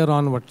 8 year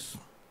onwards?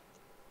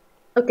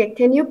 Okay,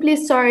 can you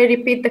please, sorry,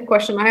 repeat the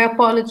question? I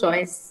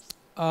apologize.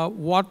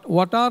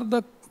 What are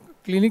the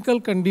clinical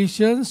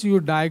conditions you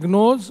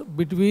diagnose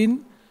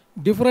between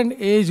different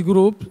age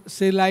groups,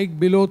 say like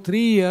below 3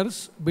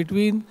 years,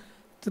 between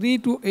 3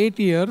 to 8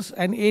 years,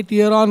 and 8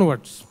 year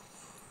onwards?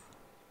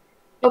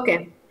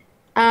 Okay.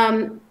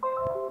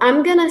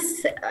 I'm gonna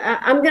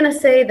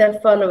say the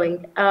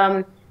following.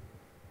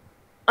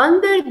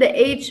 Under the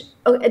age,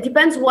 it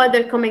depends why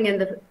they're coming in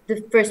the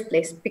first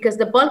place, because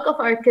the bulk of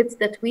our kids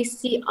that we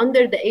see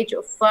under the age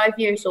of 5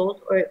 years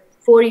old or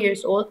 4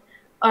 years old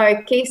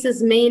are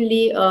cases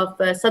mainly of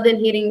sudden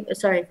hearing,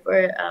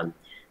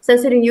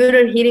 sensory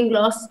neural hearing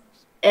loss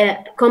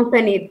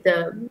accompanied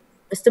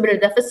vestibular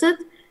deficit,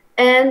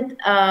 and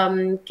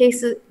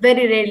cases,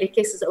 very rarely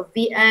cases of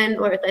VN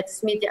or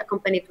otitis media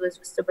accompanied with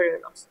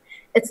vestibular loss.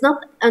 It's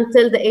not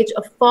until the age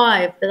of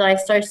 5 that I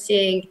start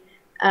seeing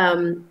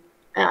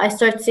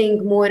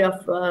more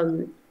of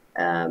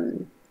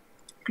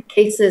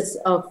cases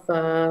of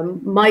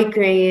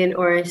migraine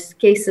or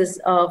cases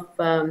of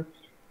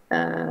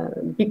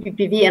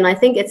BPPV, and I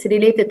think it's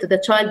related to the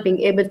child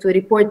being able to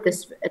report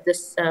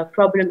this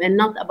problem, and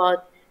not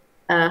about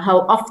how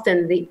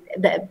often the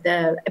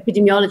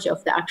epidemiology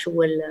of the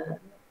actual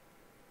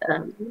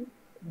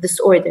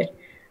disorder.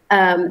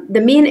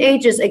 The mean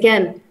ages,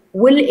 again,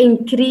 will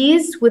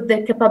increase with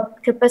the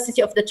capacity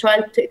of the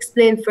child to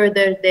explain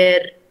further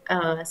their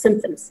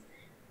symptoms.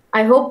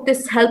 I hope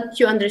this helped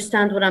you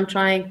understand what I'm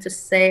trying to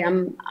say,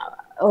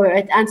 or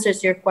it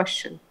answers your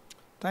question.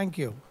 Thank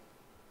you.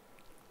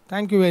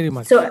 Thank you very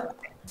much. So,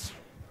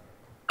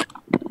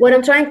 what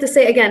I'm trying to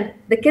say again,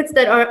 the kids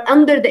that are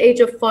under the age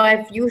of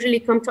 5 usually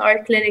come to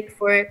our clinic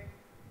for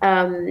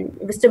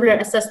vestibular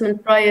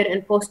assessment prior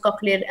and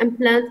post-cochlear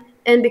implant,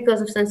 and because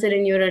of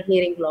sensory neural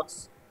hearing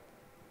loss.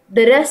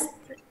 The rest,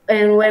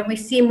 and where we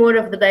see more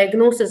of the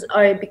diagnosis,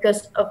 are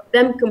because of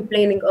them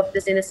complaining of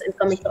dizziness and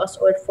coming to us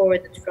or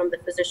forwarded from the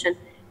physician.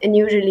 And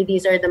usually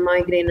these are the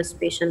migrainous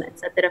patient,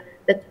 etc.,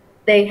 that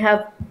they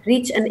have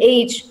reached an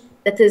age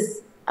that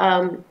is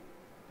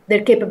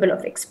they're capable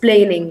of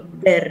explaining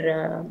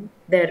their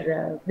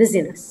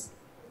dizziness.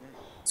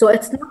 So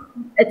it's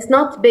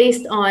not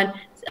based on.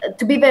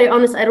 To be very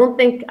honest, I don't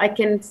think I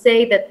can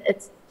say that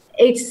it's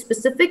age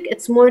specific.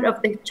 It's more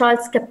of the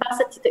child's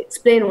capacity to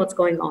explain what's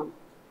going on.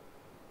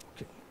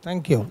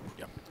 Thank you.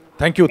 Yeah.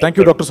 Thank you,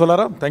 Dr.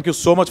 Solara. Thank you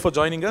so much for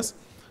joining us.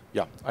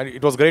 Yeah, and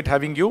it was great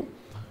having you.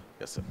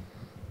 Yes, sir.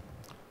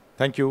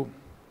 Thank you.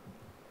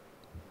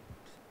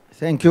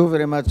 Thank you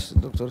very much,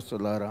 Dr.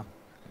 Solara.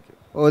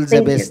 All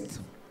the best.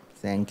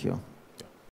 Thank you.